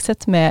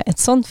avlägset med ett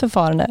sånt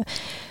förfarande.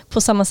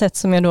 På samma sätt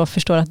som jag då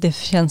förstår att det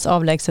känns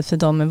avlägset för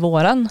dem med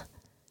våran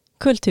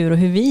kultur och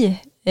hur vi...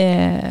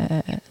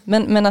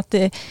 Men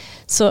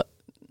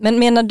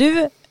menar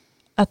du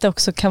att det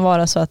också kan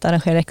vara så att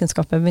arrangera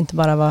äktenskap behöver inte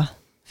bara vara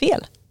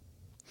fel?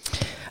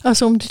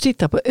 Alltså om du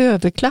tittar på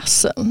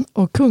överklassen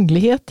och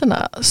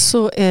kungligheterna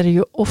så är det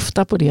ju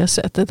ofta på det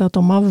sättet att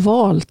de har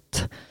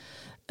valt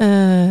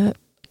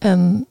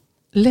en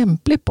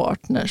lämplig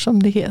partner,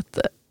 som det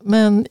heter.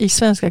 Men i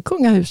svenska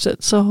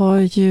kungahuset så har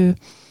ju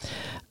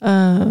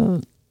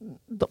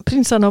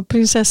prinsarna och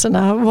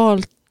prinsessorna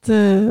valt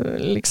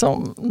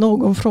liksom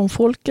någon från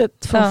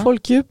folket, från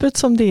folkdjupet,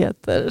 som det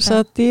heter. Så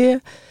att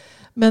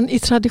men i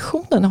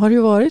traditionen har det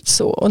ju varit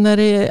så. Och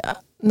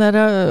när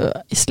det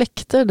i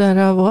släkter där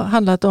det har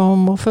handlat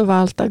om att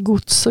förvalta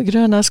gods och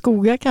gröna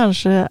skogar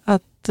kanske,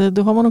 att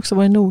då har man också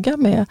varit noga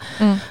med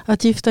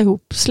att gifta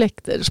ihop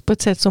släkter på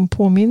ett sätt som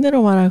påminner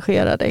om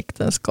arrangerade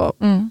äktenskap.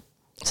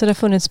 Så det har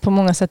funnits på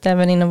många sätt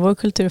även inom vår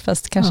kultur,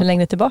 fast kanske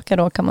längre tillbaka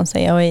då, kan man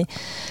säga.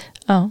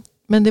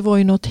 Men det var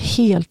ju något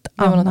helt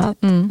annat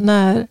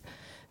när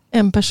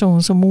en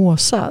person som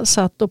Åsa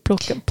satt och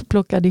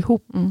plockade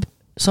ihop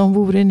som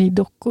vore ni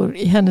dockor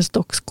i hennes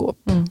dockskåp.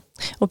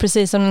 Och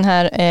precis som den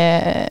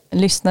här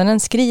lyssnaren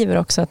skriver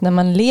också, att när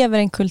man lever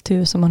i en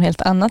kultur som har ett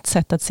helt annat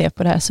sätt att se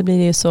på det här, så blir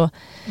det ju så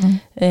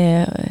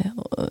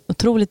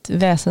otroligt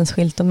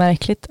väsensskilt och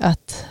märkligt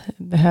att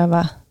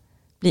behöva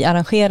bli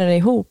arrangerade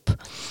ihop.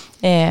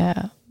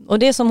 Och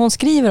det som hon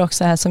skriver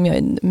också här, som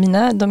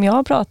de jag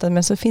har pratat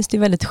med, så finns det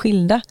ju väldigt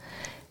skilda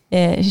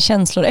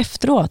känslor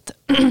efteråt.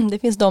 Det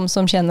finns de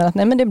som känner att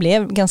nej, men det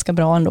blev ganska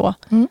bra ändå.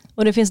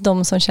 Och det finns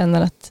de som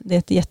känner att det är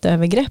ett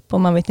jätteövergrepp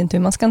och man vet inte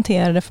hur man ska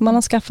hantera det, för man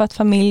har skaffat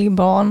familj,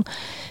 barn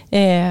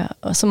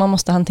som man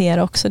måste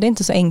hantera också. Det är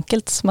inte så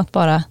enkelt som att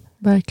bara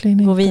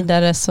gå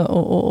vidare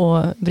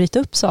och bryta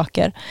upp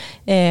saker.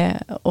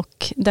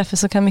 Och därför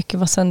så kan mycket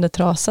vara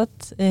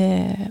söndertrasat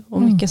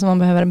och mycket som man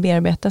behöver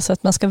bearbeta, så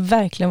att man ska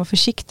verkligen vara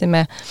försiktig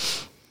med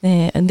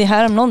det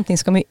här. Om någonting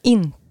ska man ju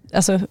inte,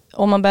 alltså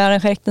om man börjar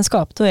arrangera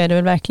äktenskap, då är det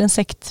väl verkligen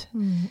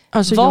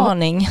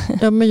sektvarning.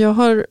 Men jag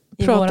har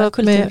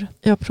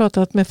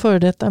pratat med före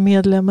detta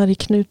medlemmar i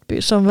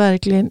Knutby som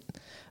verkligen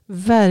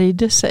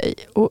värjde sig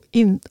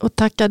och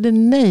tackade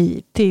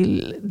nej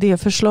till det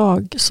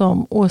förslag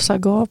som Åsa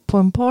gav på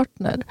en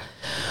partner,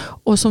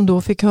 och som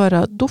då fick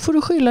höra, då får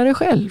du skylla dig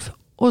själv.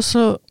 Och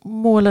så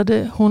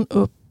målade hon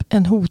upp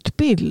en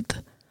hotbild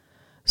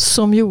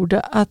som gjorde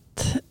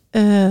att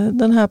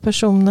den här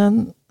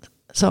personen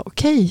sa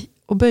okej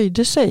och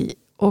böjde sig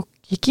och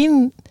gick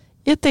in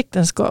i ett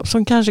äktenskap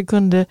som kanske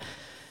kunde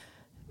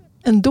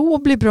ändå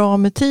bli bra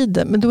med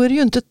tiden, men då är det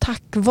ju inte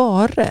tack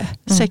vare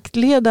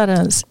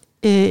sektledarens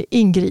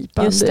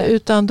ingripande,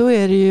 utan då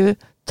är det ju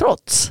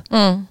trots.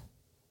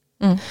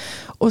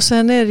 Och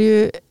sen är det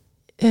ju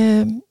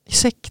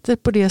sekter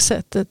på det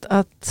sättet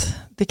att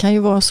det kan ju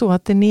vara så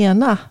att den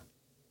ena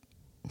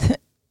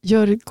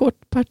gör ett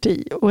gott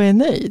parti och är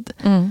nöjd,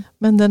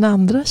 men den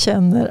andra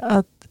känner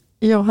att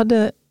jag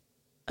hade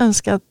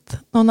önskat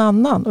någon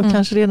annan och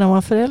kanske redan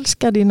var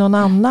förälskad i någon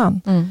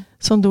annan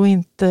som då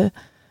inte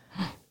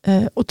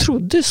och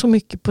trodde så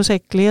mycket på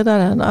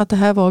sektledaren att det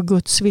här var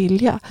Guds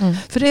vilja.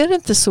 För är det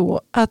inte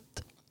så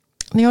att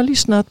när jag har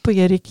lyssnat på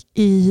Erik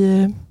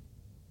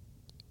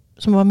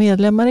som var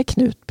medlemmar i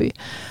Knutby,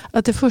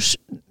 att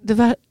det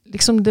var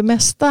liksom det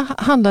mesta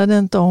handlade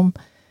inte om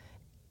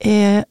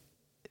är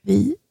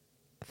vi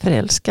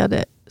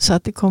förälskade så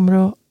att det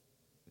kommer att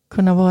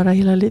kunna vara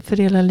för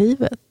hela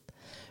livet.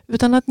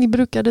 Utan att ni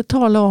brukade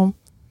tala om,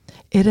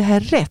 är det här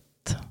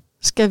rätt?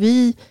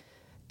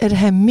 Är det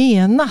här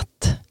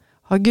menat?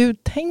 Har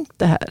Gud tänkt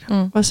det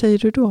här? Vad säger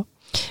du då?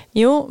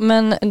 Jo,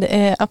 men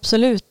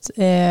absolut.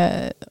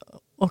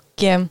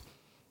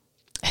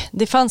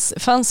 Det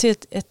fanns ju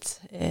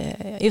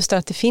just det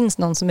att det finns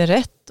någon som är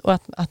rätt och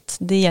att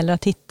det gäller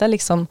att hitta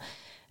liksom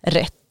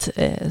rätt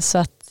så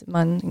att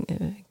man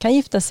kan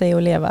gifta sig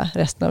och leva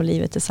resten av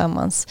livet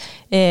tillsammans.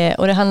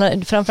 Och det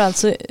handlar framförallt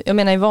så, jag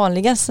menar i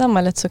vanliga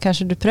samhället så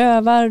kanske du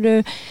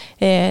prövar,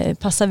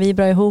 passar vi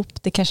bra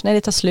ihop, det kanske när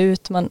det tar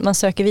slut, man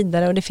söker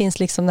vidare och det finns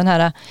liksom den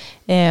här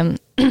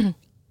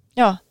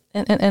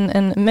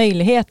en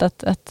möjlighet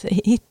att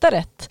hitta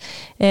rätt.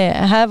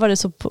 Här var det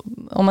så,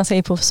 om man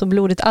säger på så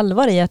blodigt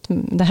allvar i att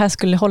det här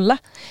skulle hålla.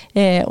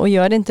 Och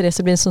gör det inte det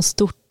så blir det så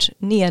stort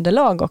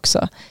nederlag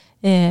också.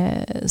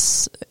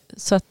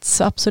 Så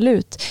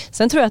absolut.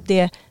 Sen tror jag att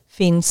det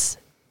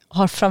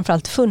har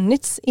framförallt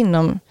funnits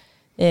inom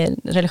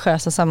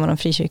religiösa sammanhang,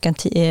 frikyrkan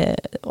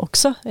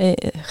också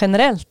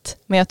generellt.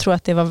 Men jag tror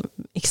att det var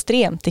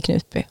extremt i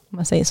Knutby, om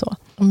man säger så.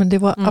 Men det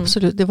var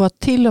absolut, det var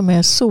till och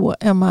med så,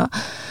 Emma,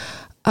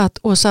 att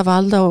Åsa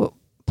Waldau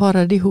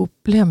parade ihop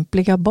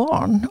lämpliga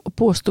barn och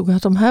påstod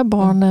att de här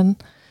barnen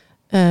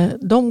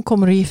de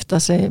kommer att gifta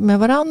sig med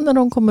varandra när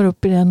de kommer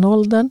upp i den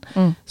åldern.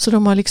 Så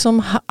de har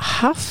liksom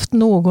haft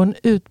någon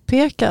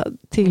utpekad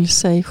till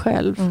sig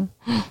själv.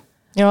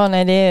 Ja,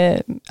 nej, det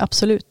är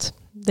absolut.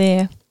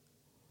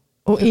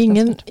 Och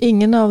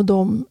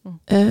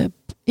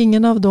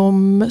ingen av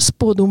de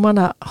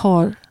spådomarna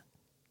har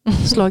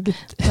slagit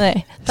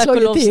nej,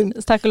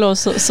 tack och lov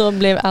så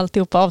blev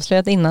alltihop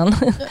avslöjat innan.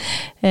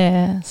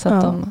 Så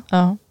att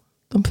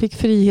de fick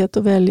frihet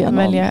att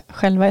välja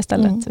själva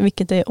istället,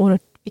 vilket är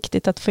oerhört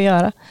viktigt att få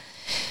göra.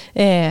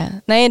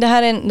 Nej, det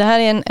här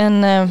är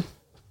en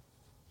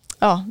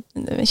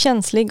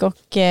känslig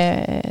och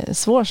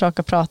svår sak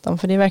att prata om,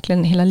 för det är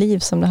verkligen hela liv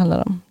som det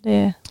handlar om. Det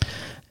är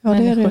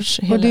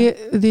det.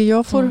 Och det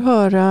jag får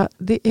höra,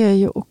 det är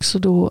ju också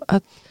då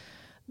att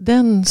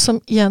den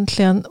som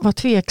egentligen var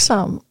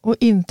tveksam och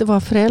inte var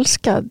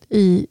förälskad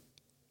i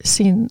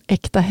sin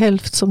äkta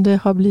hälft som det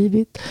har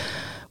blivit,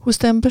 hos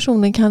den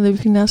personen kan det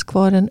finnas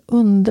kvar en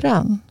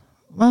undran.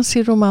 Man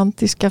ser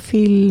romantiska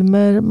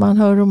filmer, man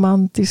hör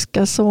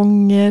romantiska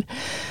sånger,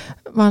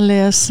 man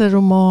läser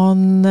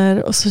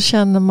romaner och så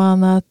känner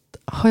man att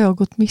har jag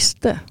gått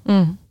miste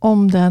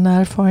om den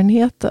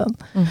erfarenheten?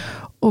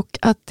 Och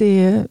att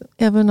det,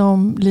 även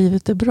om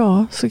livet är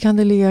bra, så kan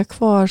det ligga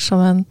kvar som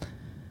en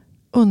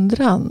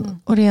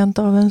undran och rent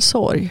av en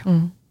sorg.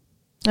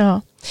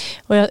 Ja,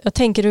 och jag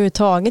tänker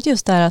överhuvudtaget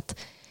just där att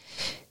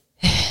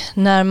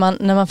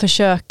när man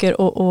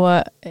försöker och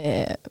vad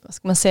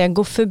ska man säga,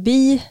 gå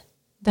förbi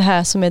det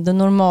här som är det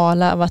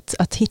normala av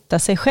att hitta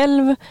sig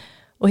själv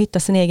och hitta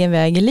sin egen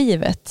väg i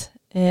livet,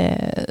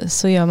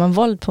 så gör man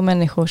våld på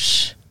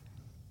människors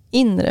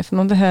inre, för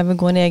man behöver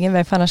gå en egen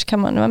väg, för annars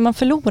kan man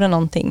förlora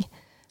någonting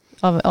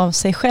av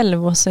sig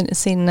själv och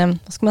sin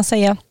vad ska man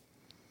säga,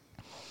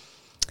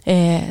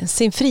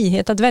 sin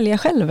frihet att välja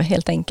själv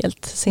helt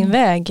enkelt, sin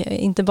väg,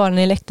 inte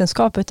bara i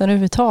äktenskap utan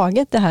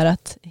överhuvudtaget det här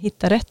att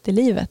hitta rätt i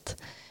livet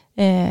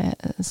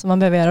som man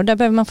behöver göra, och där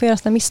behöver man få göra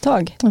sina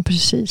misstag. Ja,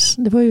 precis,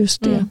 det var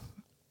just det.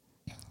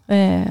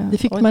 Det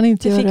fick man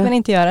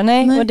inte göra.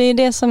 Nej. Och det är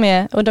det som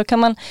är, och då kan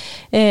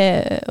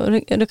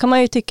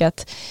man ju tycka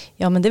att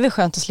ja, men det är väl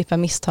skönt att slippa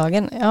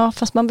misstagen. Ja,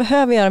 fast man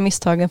behöver göra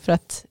misstagen för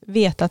att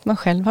veta att man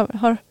själv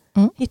har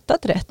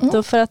hittat rätt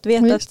och för att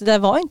veta att det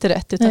var inte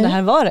rätt utan det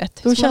här var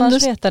rätt.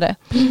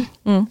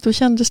 Då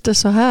kändes det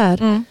så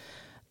här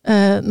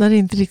när det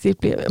inte riktigt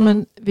blev.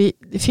 Men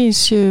det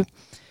finns ju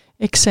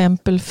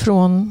exempel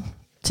från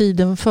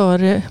tiden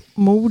före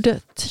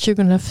mordet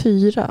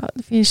 2004.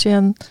 Det finns ju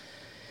en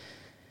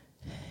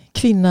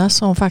kvinna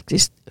som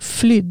faktiskt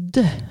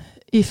flydde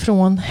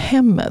ifrån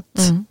hemmet.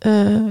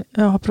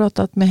 Jag har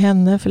pratat med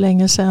henne för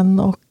länge sedan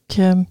och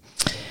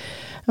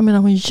jag menar,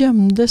 hon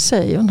gömde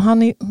sig. Hon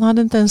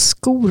hade inte ens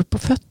skor på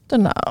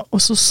fötterna.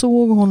 Och så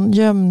såg hon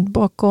gömd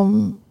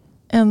bakom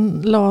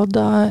en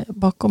lada,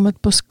 bakom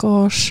ett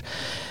buskage,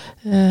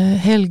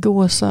 Helge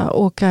Åsa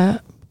åka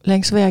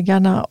längs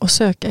vägarna och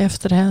söka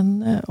efter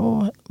henne.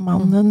 Och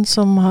mannen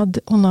som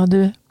hon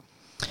hade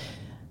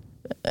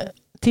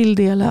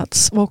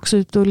tilldelats var också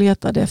ute och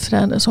letade efter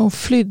henne. Så hon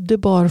flydde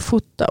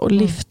barfota och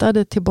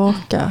liftade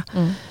tillbaka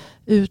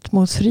ut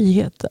mot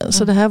friheten.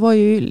 Så det här var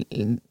ju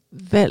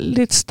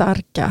väldigt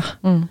starka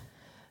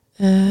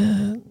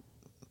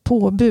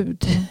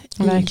påbud.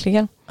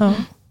 Verkligen.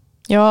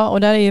 Ja,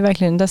 och där är ju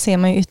verkligen, där ser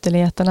man ju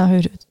ytterligheterna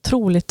hur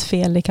otroligt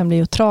fel det kan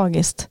bli och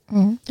tragiskt.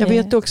 Jag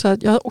vet också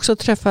att jag har också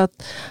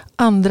träffat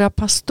andra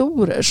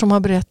pastorer som har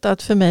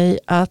berättat för mig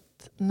att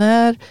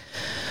när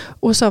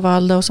Åsa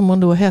Waldau, som hon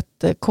då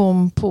hette,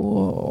 hon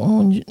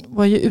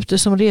var ju ute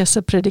som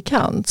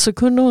resepredikant, så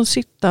kunde hon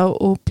sitta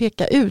och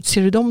peka ut,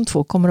 ser du, de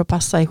två kommer att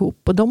passa ihop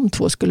och de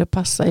två skulle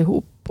passa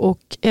ihop.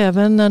 Och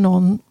även när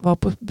någon var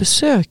på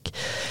besök,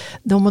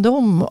 de och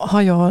de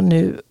har jag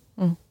nu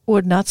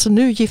ordnat, så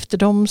nu gifter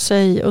de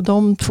sig och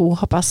de två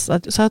har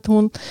passat. Så att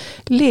hon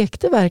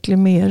lekte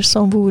verkligen mer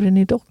som vore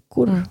ni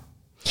dockor.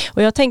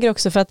 Och jag tänker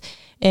också för att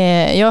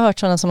jag har hört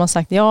sådana som har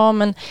sagt, ja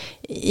men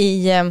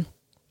i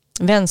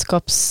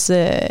vänskaps,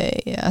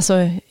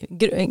 alltså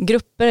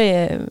grupper,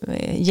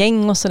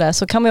 gäng och sådär,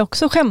 så kan man ju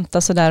också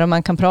skämta sådär och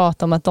man kan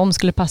prata om att de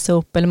skulle passa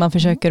upp eller man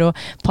försöker att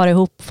para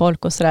ihop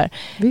folk och sådär.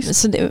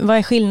 Så vad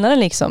är skillnaden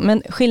liksom?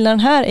 Men skillnaden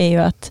här är ju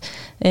att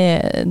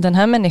den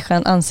här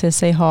människan anser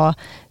sig ha,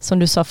 som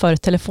du sa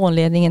förut,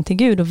 telefonledningen till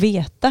Gud och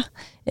veta.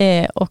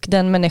 Och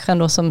den människan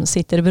då som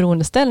sitter i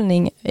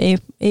beroendeställning är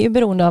ju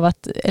beroende av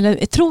att,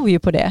 eller tror ju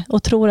på det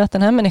och tror att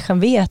den här människan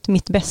vet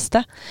mitt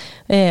bästa.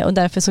 Och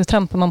därför så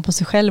trampar man på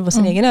sig själv och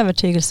sin egen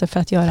övertygelse för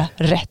att göra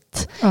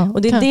rätt.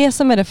 Och det är det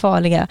som är det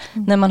farliga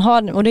när man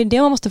har, och det är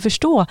det man måste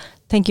förstå,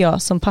 tänker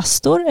jag, som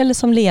pastor eller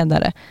som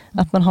ledare,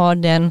 att man har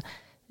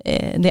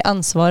det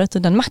ansvaret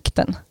och den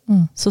makten.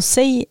 Så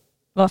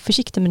var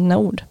försiktig med dina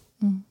ord.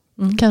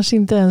 Kanske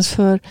inte ens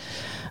för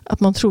att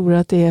man tror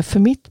att det är för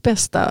mitt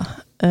bästa,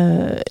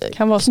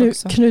 kan vara så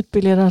också.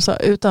 Knutbyledaren sa,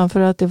 utan för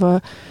att det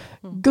var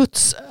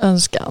Guds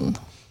önskan.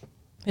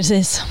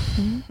 Precis.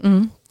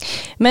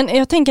 Men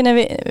jag tänker när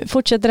vi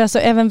fortsätter, alltså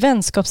även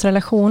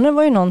vänskapsrelationer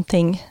var ju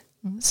någonting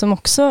som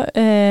också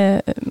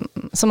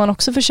som man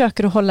också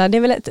försöker att hålla, det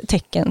är väl ett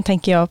tecken,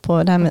 tänker jag,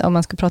 på det här med, om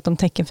man ska prata om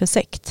tecken för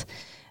sekt.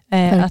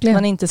 Att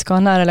man inte ska ha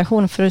en nära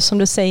relation, för som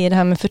du säger, det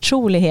här med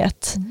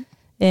förtrolighet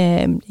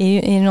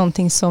är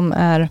någonting som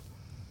är,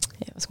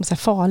 vad ska man säga,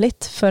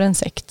 farligt för en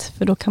sekt,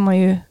 för då kan man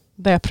ju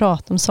börja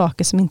prata om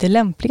saker som inte är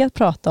lämpliga att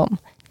prata om.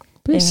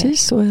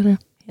 Precis så är det.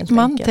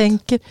 Man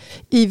tänker,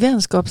 i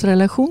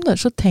vänskapsrelationer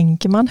så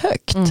tänker man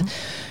högt.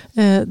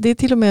 Det är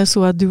till och med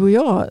så att du och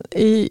jag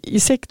i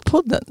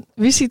sektpodden,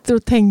 vi sitter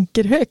och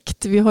tänker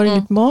högt. Vi har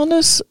inget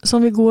manus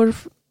som vi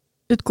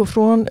utgår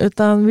från,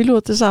 utan vi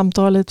låter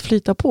samtalet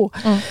flyta på.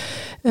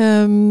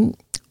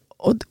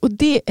 Och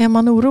det är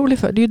man orolig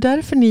för. Det är ju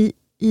därför ni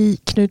i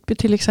Knutby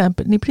till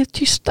exempel, ni blir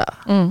tysta.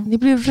 Ni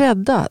blir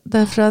rädda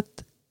därför att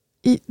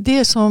det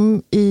är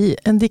som i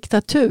en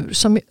diktatur,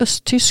 som i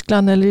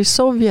Östtyskland eller i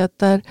Sovjet,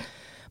 där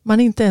man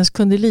inte ens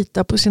kunde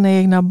lita på sina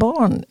egna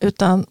barn,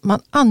 utan man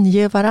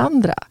anger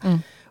varandra.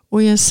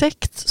 Och i en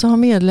sekt så har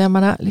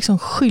medlemmarna liksom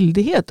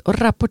skyldighet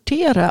att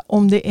rapportera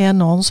om det är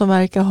någon som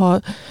verkar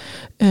ha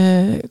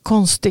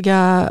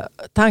konstiga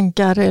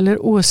tankar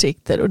eller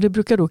åsikter. Och det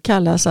brukar då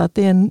kallas att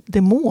det är en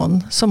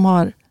demon som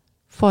har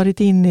farit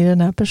in i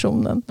den här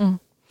personen.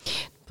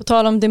 På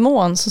tal om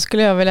demon så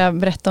skulle jag vilja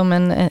berätta om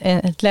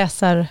ett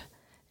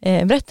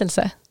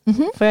läsarberättelse.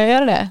 Får jag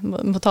göra det?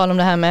 På tal om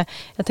det här med,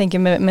 jag tänker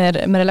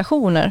med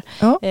relationer.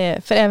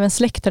 För även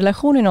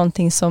släktrelation är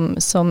någonting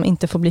som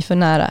inte får bli för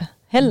nära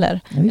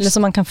heller. Eller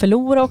som man kan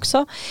förlora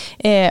också.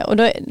 Och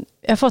då,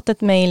 jag har fått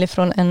ett mejl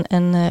från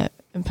en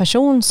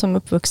person som är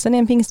uppvuxen i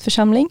en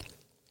pingstförsamling.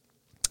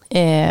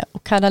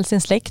 Och hade all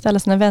sin släkt, alla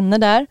sina vänner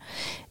där.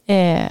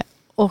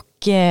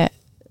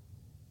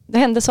 Det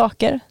hände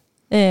saker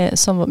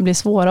som blev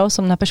svåra och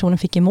som den här personen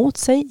fick emot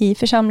sig i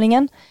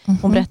församlingen.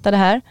 Hon berättade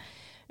här.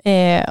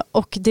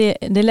 Och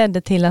det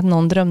ledde till att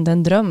någon drömde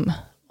en dröm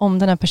om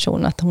den här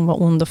personen, att hon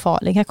var ond och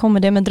farlig. Här kommer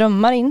det med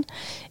drömmar in.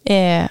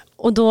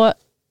 Och då,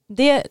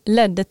 det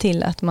ledde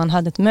till att man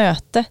hade ett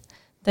möte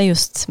där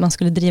just man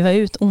skulle driva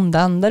ut onda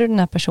andar ur den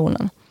här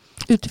personen.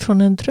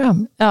 Utifrån en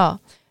dröm? Ja.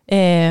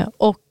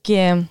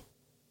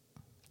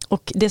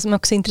 Och det som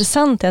också är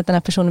intressant är att den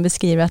här personen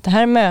beskriver att det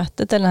här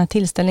mötet eller den här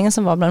tillställningen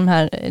som var bland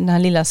den här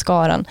lilla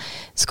skaran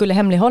skulle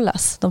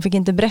hemlighållas. De fick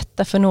inte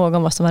berätta för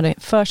någon vad som hade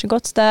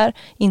försiggått där,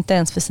 inte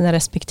ens för sina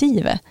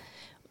respektive.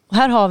 Och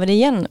här har vi det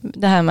igen,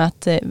 det här med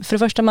att för det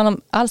första man har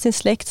all sin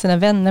släkt, sina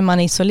vänner, man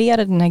är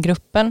isolerad i den här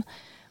gruppen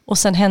och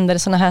sen händer det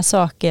sådana här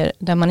saker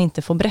där man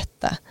inte får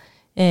berätta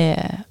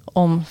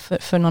om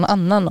för någon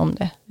annan om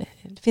det.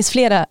 Det finns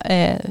flera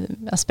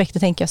aspekter,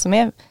 tänker jag, som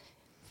är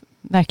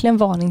verkligen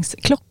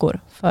varningsklockor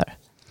för.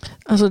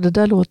 Alltså det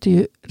där låter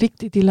ju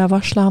riktigt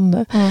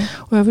illavarslande.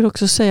 Och jag vill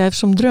också säga,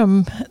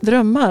 eftersom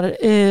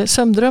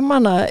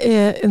sömndrömmarna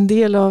är en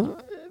del av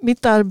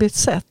mitt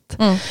arbetssätt.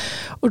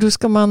 Och då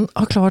ska man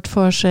ha klart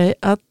för sig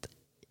att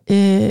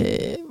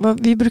vad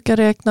vi brukar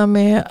räkna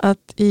med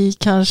att i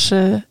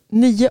kanske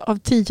 9 av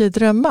 10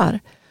 drömmar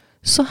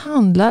så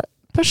handlar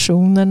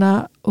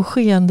personerna och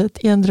skeendet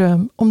i en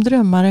dröm om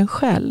drömmaren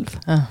själv.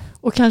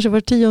 Och kanske var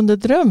 10:e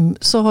dröm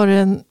så har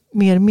en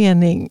mer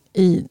mening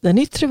i den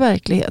yttre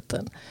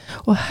verkligheten.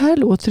 Och här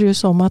låter det ju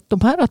som att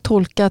de här har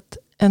tolkat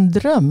en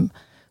dröm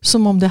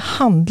som om det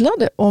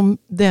handlade om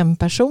den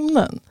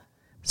personen.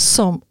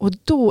 Och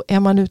då är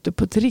man ute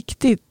på ett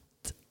riktigt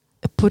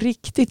på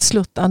riktigt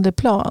sluttande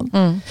plan.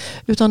 Mm.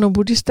 Utan de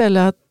borde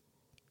istället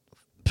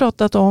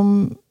pratat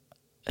om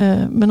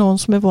med någon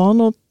som är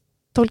van att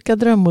tolka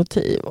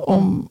drömmotiv.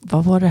 Om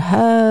vad var det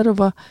här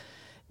och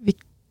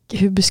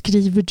hur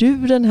beskriver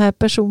du den här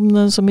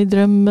personen som i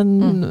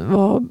drömmen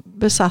var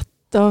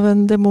besatt av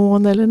en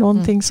demon eller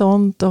någonting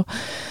sånt. Och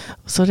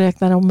så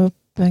räknar de upp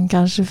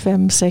kanske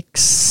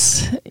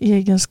 5-6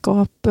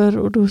 egenskaper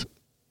och då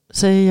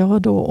säger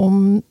jag då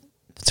om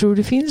tror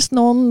det finns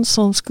någon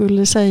som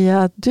skulle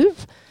säga att du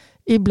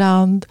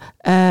ibland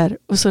är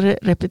och så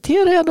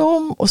repeterar jag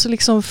dem och så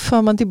liksom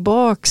för man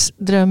tillbaks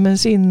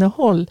drömmens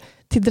innehåll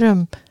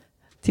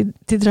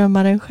till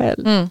drömmaren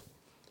själv. Mm.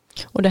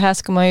 Och det här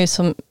ska man ju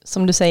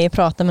som du säger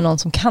prata med någon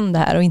som kan det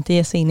här och inte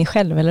ge sig in i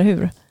själv, eller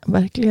hur?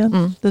 Verkligen.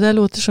 Mm. Det där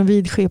låter som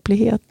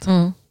vidskeplighet.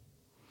 Mm.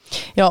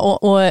 Ja,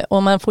 och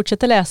om man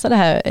fortsätter läsa det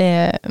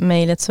här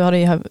mejlet så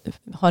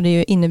har det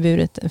ju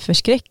inneburit en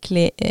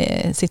förskräcklig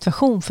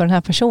situation för den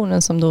här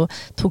personen som då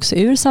tog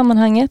sig ur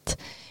sammanhanget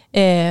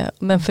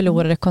men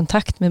förlorade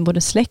kontakt med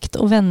både släkt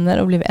och vänner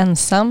och blev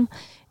ensam.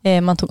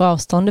 Man tog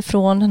avstånd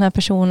ifrån den här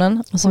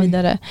personen och så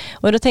vidare.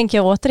 Och då tänker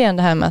jag återigen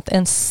det här med att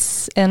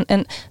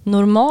en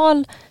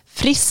normal,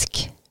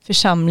 frisk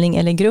församling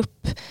eller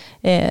grupp,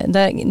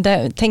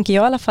 där tänker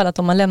jag i alla fall att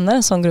om man lämnar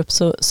en sån grupp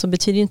så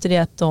betyder ju inte det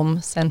att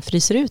de sen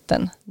fryser ut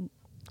den.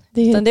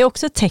 Det är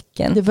också ett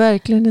tecken. Det är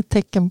verkligen ett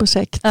tecken på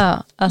sekt.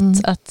 Ja,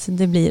 att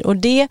det blir. Och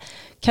det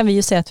kan vi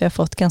ju säga att vi har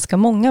fått ganska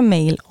många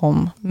mejl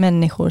om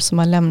människor som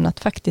har lämnat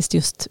faktiskt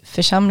just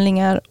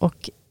församlingar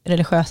och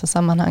religiösa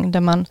sammanhang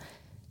där man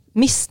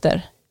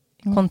mister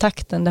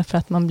kontakten därför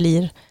att man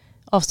blir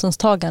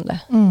avståndstagande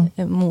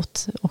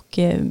mot och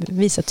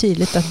visar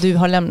tydligt att du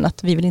har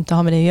lämnat, vi vill inte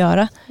ha med det att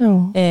göra.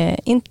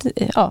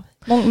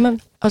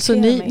 Alltså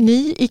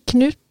ni i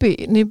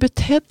Knutby, ni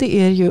betedde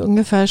er ju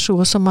ungefär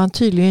så som man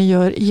tydligen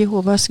gör i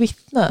Jehovas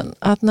vittnen.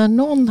 Att när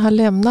någon har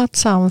lämnat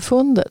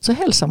samfundet så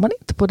hälsar man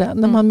inte på den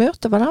när man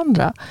möter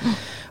varandra.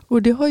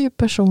 Och det har ju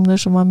personer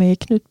som var med i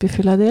Knutby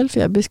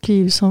Philadelphia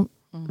beskrivit som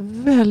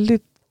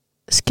väldigt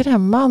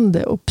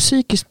skrämmande och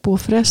psykiskt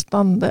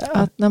påfrestande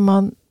att när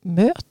man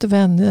möter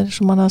vänner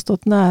som man har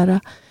stått nära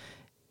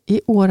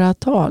i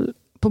åratal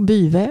på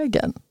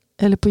byvägen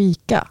eller på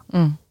ICA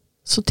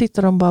så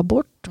tittar de bara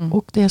bort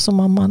och det är som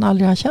om man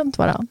aldrig har känt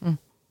varandra.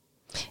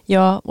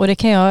 Ja, och det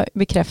kan jag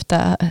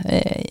bekräfta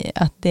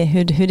att det,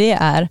 hur det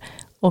är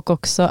och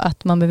också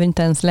att man behöver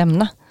inte ens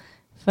lämna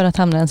för att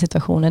hamna i den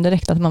situationen. Det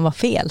räckte att man var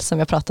fel som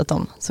vi har pratat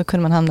om så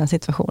kunde man hamna i den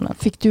situationen.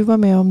 Fick du vara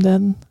med om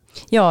den?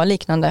 Ja,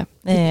 liknande.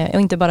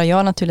 Och inte bara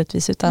jag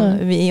naturligtvis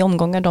utan vi i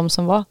omgångar de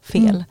som var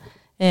fel.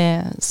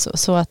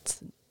 Så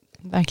att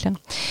verkligen.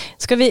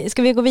 Ska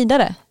vi gå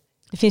vidare?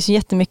 Det finns ju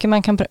jättemycket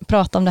man kan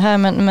prata om det här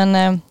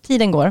men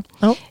tiden går.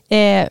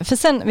 För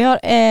sen, vi har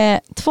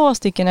 2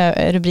 stycken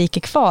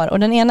rubriker kvar och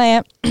den ena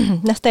är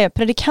nästa är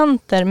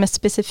predikanter med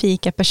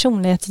specifika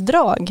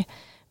personlighetsdrag.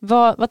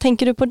 Vad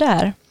tänker du på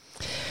där?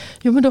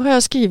 Jo, men då har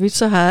jag skrivit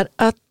så här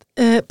att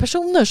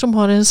personer som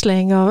har en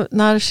släng av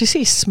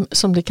narcissism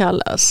som det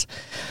kallas,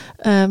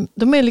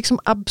 de är liksom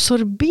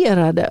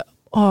absorberade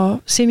av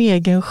sin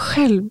egen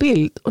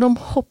självbild och de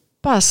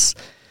hoppas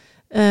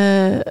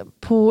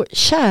på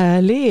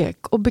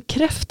kärlek och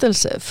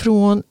bekräftelse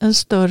från en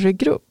större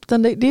grupp.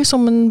 Det är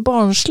som en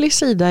barnslig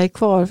sida är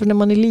kvar för när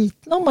man är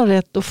liten har man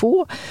rätt att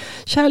få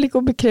kärlek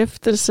och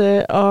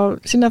bekräftelse av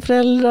sina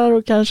föräldrar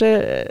och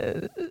kanske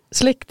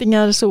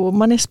släktingar så.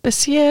 Man är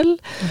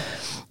speciell.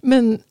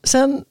 Men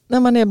sen när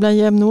man är bland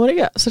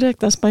jämnåriga så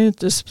räknas man ju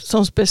inte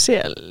som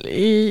speciell.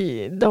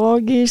 I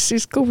dagis, i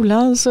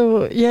skolan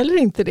så gäller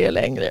inte det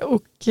längre.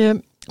 Och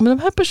men de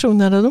här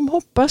personerna de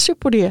hoppas ju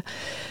på det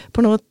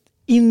på något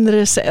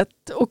inre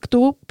sätt. Och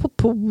då på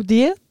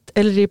podiet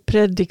eller i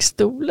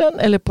predikstolen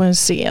eller på en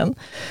scen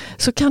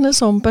så kan en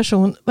sån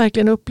person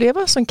verkligen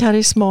upplevas som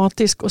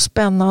karismatisk och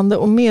spännande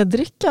och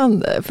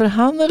medryckande. För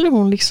han eller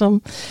hon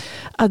liksom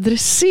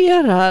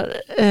adresserar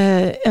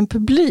en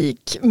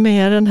publik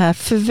med den här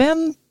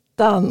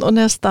förväntan och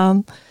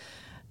nästan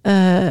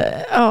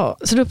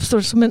så det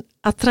uppstår som en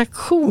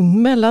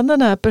attraktion mellan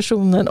den här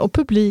personen och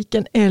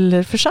publiken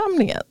eller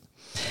församlingen.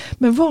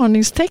 Men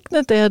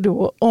varningstecknet är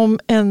då om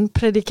en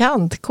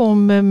predikant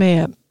kommer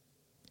med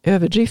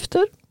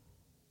överdrifter,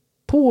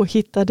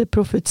 påhittade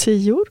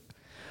profetior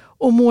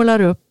och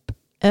målar upp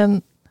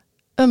en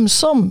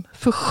ömsom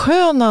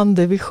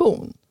förskönande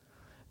vision,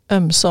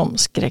 ömsom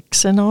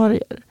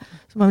skräckscenarier.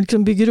 Så man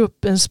liksom bygger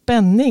upp en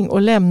spänning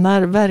och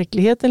lämnar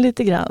verkligheten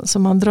lite grann så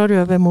man drar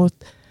över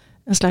mot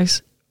en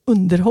slags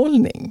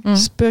underhållning,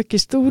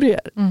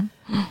 spökhistorier.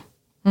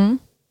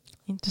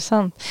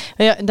 Intressant.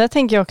 Där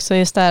tänker jag också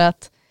just där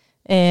att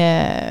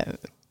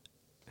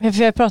för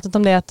jag har pratat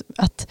om det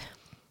att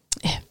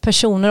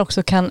personer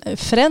också kan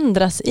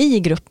förändras i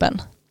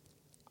gruppen.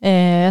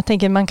 Jag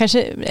tänker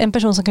en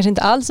person som kanske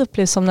inte alls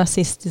upplevs som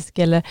narcissistisk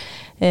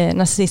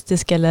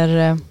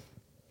eller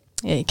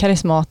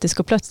karismatisk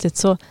och plötsligt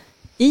så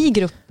i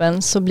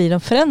gruppen så blir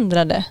de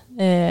förändrade.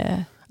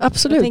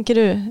 Absolut. Vad tänker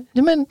du?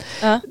 Ja, men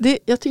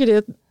jag tycker det är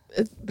ett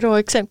ett bra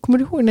exempel. Kommer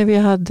du ihåg när vi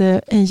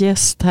hade en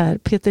gäst här,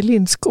 Peter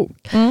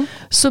Lindskog?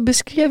 Så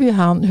beskrev ju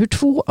han hur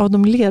 2 av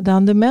de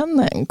ledande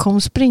männen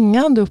kom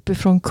springande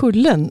uppifrån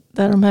kullen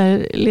där de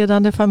här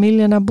ledande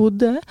familjerna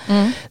bodde,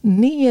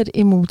 ner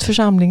emot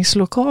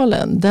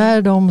församlingslokalen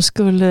där de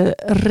skulle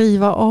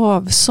riva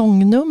av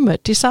sångnummer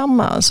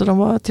tillsammans. Och de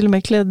var till och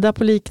med klädda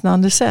på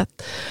liknande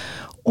sätt.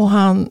 Och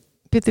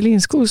Peter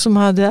Lindskog, som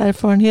hade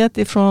erfarenhet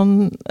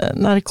ifrån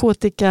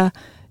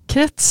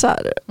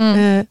narkotikakretsar,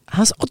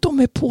 han sa att de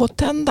är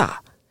påtända.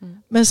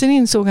 Men sen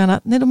insåg han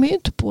att nej, de är ju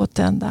inte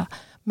påtända.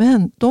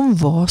 Men de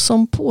var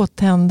som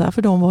påtända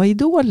för de var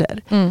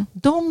idoler.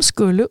 De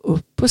skulle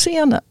upp på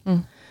scenen.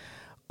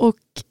 Och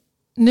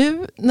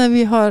nu när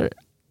vi har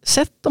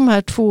sett de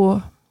här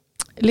 2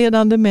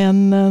 ledande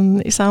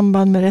männen i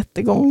samband med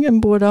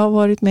rättegången, båda har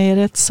varit med i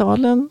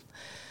rättssalen,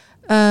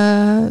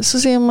 så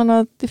ser man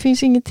att det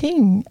finns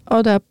ingenting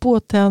av det här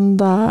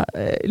påtända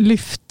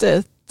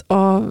lyftet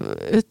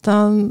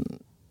utan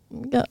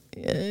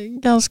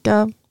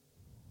ganska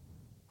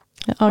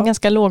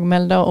ganska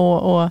lågmälda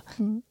och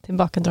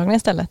tillbakadragna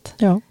istället.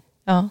 Ja.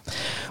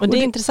 Och det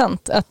är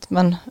intressant att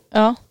man...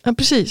 Ja,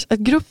 precis. Att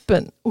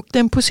gruppen och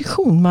den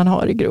position man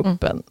har i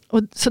gruppen.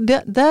 Och så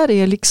där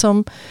är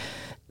liksom...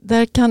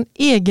 Där kan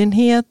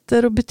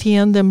egenheter och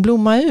beteenden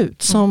blomma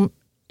ut som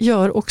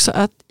gör också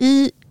att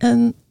i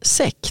en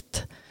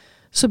sekt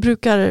så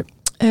brukar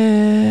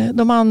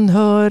de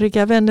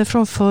anhöriga, vänner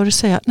från förr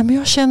säga, nej men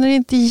jag känner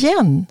inte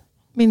igen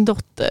min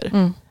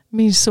dotter,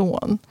 min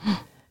son,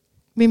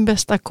 min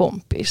bästa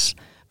kompis.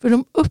 För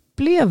de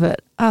upplever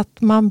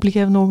att man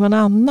blev någon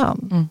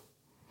annan.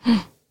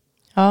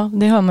 Ja,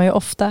 det hör man ju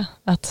ofta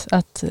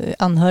att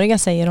anhöriga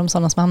säger om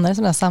sådana som hamnar i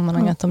sådana här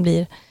sammanhang att de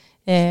blir,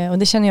 och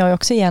det känner jag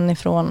också igen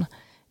ifrån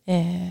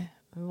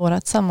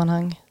vårat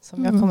sammanhang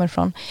som jag kommer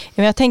ifrån.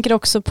 Men jag tänker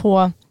också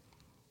på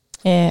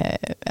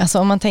alltså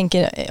om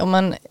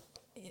man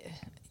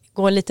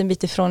går en liten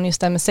bit ifrån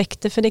just det här med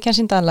sekter, för det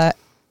kanske inte alla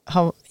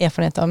har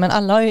erfarenhet av, men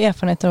alla har ju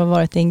erfarenhet av att ha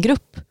varit i en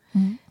grupp.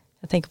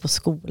 Jag tänker på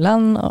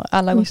skolan och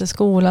alla går till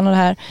skolan och det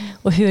här,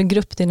 och hur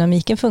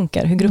gruppdynamiken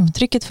funkar, hur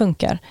grupptrycket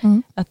funkar.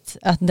 Att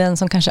den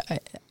som kanske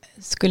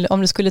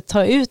om du skulle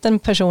ta ut en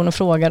person och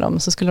fråga dem,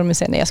 så skulle de ju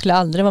säga nej, jag skulle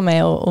aldrig vara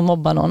med och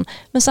mobba någon.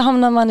 Men så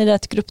hamnar man i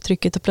det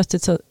grupptrycket och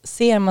plötsligt så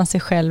ser man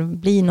sig själv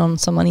bli någon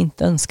som man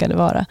inte önskade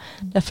vara.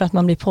 Därför att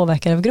man blir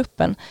påverkad av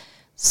gruppen.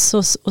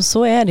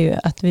 Så är det ju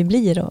att vi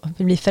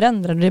blir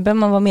förändrade, och det behöver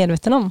man vara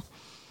medveten om.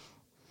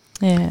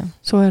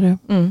 Så är det.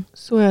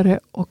 Så är det,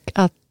 och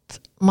att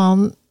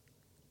man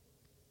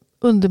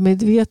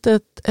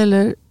undermedvetet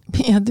eller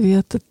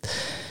medvetet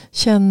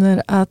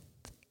känner att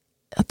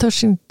jag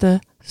törs inte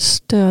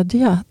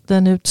stödja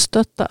den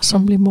utstötta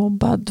som blir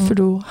mobbad, för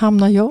då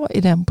hamnar jag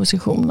i den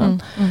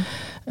positionen.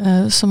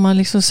 Så man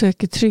liksom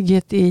söker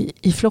trygghet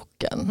i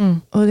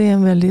flocken. Och det är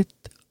en väldigt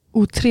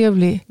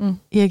otrevlig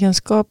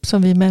egenskap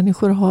som vi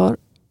människor har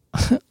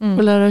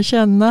att lära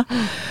känna,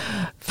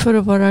 för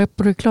att vara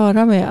på det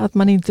klara med att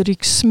man inte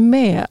rycks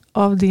med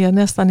av det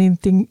nästan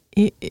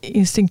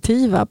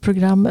instinktiva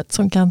programmet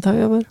som kan ta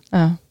över.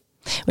 Ja.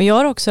 Och jag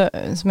har också,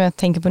 som jag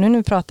tänker på nu när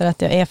vi pratar,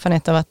 att jag är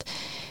erfarenhet av att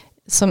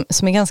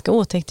som är ganska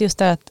otäckt, just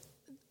det att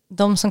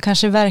de som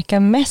kanske verkar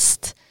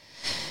mest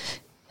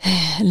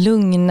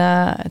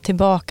lugna,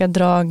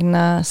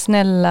 tillbakadragna,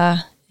 snälla,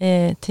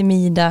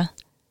 timida,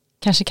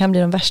 kanske kan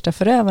bli de värsta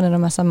förövarna i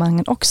de här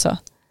sammanhangen också.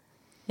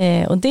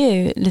 Och det är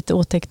ju lite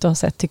otäckt att ha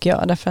sett, tycker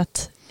jag, därför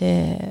att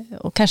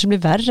och kanske blir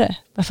värre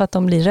för att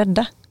de blir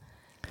rädda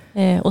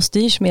och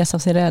styrs mer av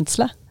sin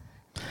rädsla.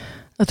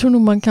 Jag tror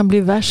nog man kan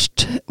bli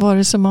värst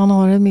vare sig man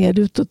har en mer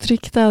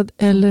utåtriktad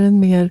eller en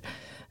mer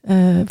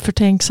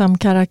förtänksam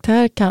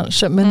karaktär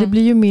kanske, men det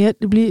blir ju mer,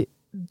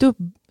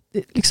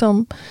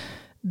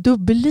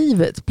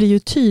 dubbellivet blir ju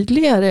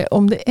tydligare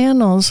om det är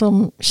någon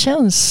som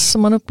känns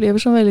som man upplever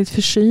som väldigt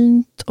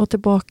försynt och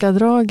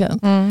tillbakadragen.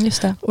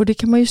 Just det. Och det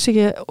kan man ju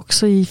se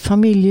också i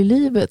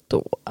familjelivet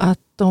då, att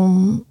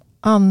de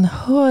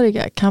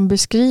anhöriga kan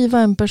beskriva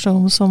en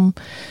person som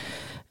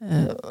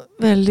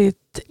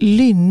väldigt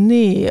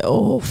lynnig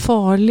och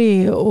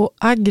farlig och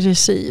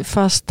aggressiv,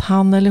 fast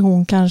han eller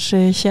hon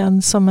kanske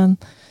känns som en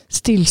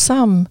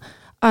stillsam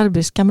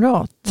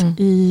arbetskamrat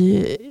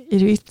i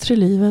det yttre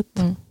livet.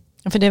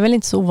 För det är väl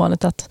inte så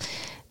ovanligt att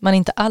man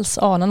inte alls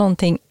anar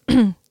någonting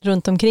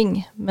runt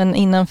omkring, men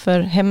innanför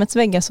hemmets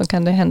väggar så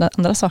kan det hända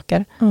andra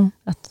saker.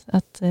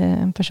 Att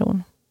en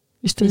person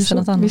visar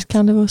något annat. Visst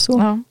kan det vara så.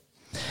 Ja.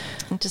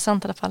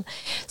 Intressant i alla fall.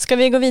 Ska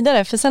vi gå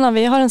vidare? För sen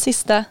har en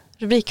sista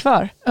rubrik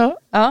kvar.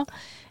 Ja.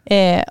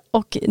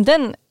 Och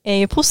den är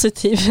ju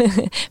positiv.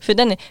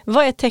 För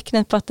vad är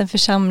tecknet på att en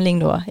församling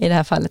då i det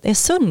här fallet är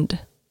sund?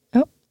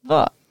 Ja.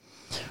 Vad?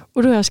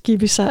 Och då har jag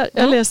skrivit så här.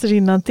 Jag läser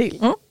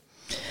innantill.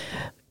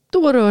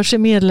 Då rör sig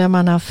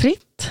medlemmarna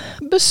fritt,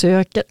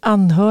 besöker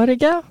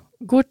anhöriga,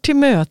 går till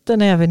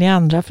möten även i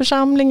andra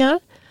församlingar.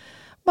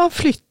 Man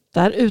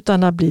flyttar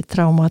utan att bli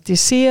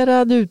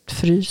traumatiserad,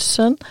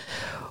 utfrysen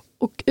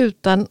och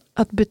utan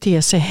att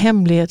bete sig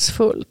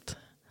hemlighetsfullt.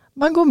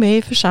 Man går med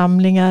i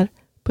församlingar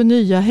på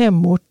nya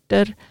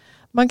hemorter.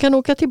 Man kan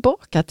åka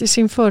tillbaka till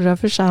sin förra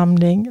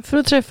församling för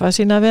att träffa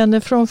sina vänner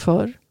från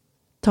förr.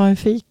 Ta en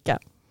fika.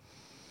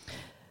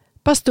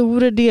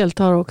 Pastorer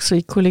deltar också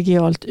i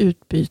kollegialt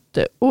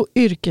utbyte och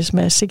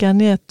yrkesmässiga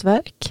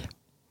nätverk.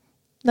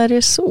 När det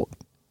är så,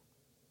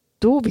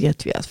 då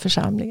vet vi att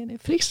församlingen är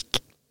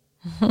frisk.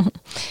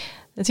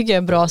 Det tycker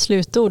jag är bra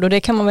slutord, och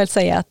det kan man väl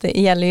säga att det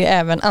gäller ju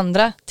även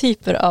andra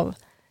typer av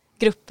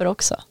grupper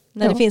också.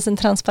 När det finns en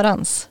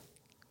transparens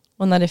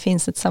och när det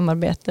finns ett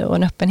samarbete och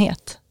en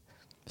öppenhet.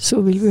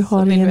 Så vill vi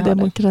ha det i en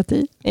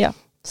demokrati. Ja,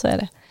 så är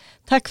det.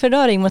 Tack för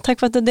idag, Rigmor. Tack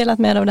för att du har delat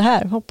med dig av det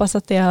här. Hoppas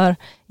att det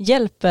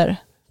hjälper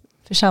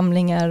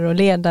församlingar och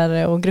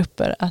ledare och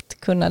grupper att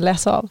kunna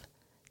läsa av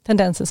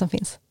tendenser som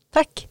finns.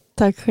 Tack.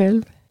 Tack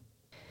själv.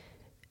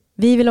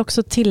 Vi vill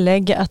också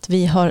tillägga att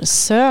vi har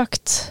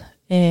sökt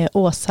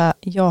Åsa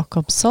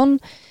Jakobsson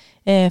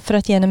för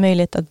att ge henne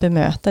möjlighet att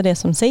bemöta det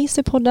som sägs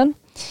i podden.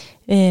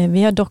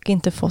 Vi har dock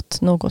inte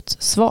fått något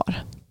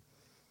svar.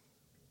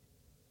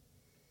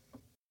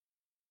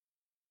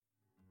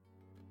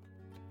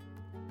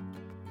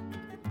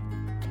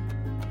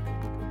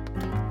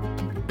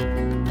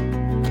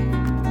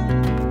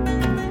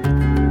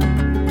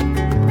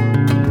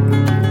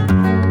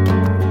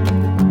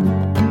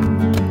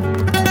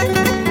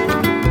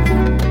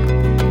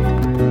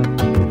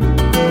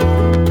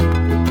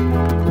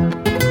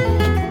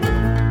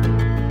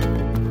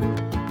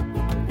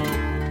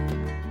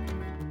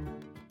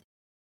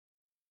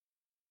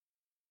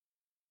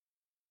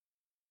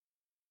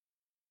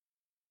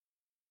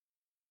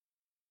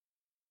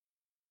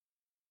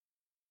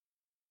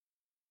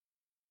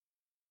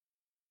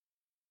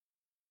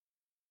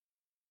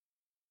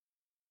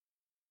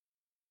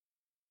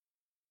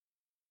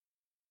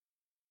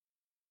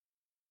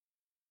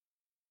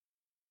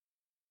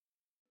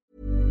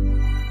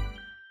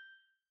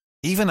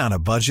 Even on a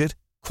budget,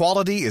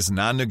 quality is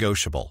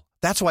non-negotiable.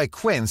 That's why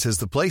Quince is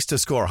the place to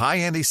score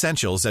high-end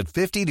essentials at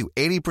 50 to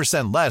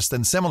 80% less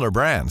than similar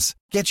brands.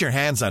 Get your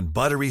hands on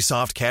buttery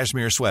soft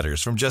cashmere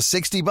sweaters from just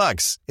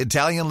 $60,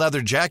 Italian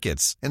leather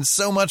jackets, and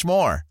so much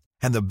more.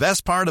 And the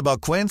best part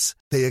about Quince,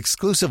 they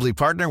exclusively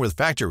partner with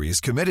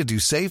factories committed to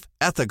safe,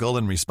 ethical,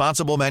 and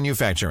responsible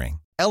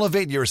manufacturing.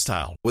 Elevate your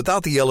style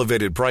without the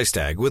elevated price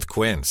tag with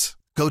Quince.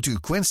 Go to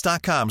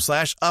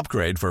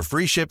quince.com/upgrade for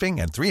free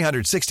shipping and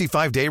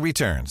 365-day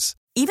returns.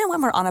 Even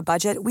when we're on a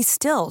budget, we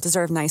still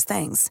deserve nice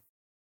things.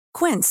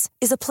 Quince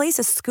is a place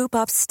to scoop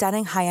up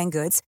stunning high-end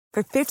goods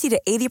for 50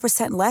 to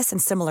 80% less than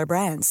similar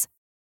brands.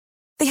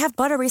 They have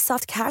buttery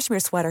soft cashmere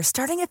sweaters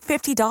starting at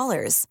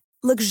 $50,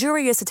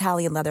 luxurious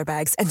Italian leather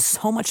bags, and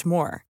so much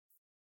more.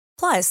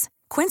 Plus,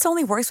 Quince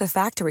only works with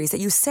factories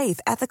that use safe,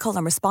 ethical,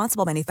 and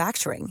responsible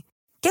manufacturing.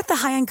 Get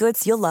the high-end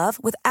goods you'll love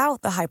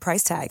without the high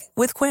price tag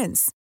with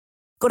Quince.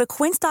 Go to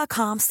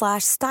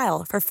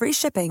quince.com/style for free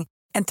shipping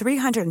and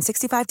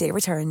 365-day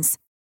returns.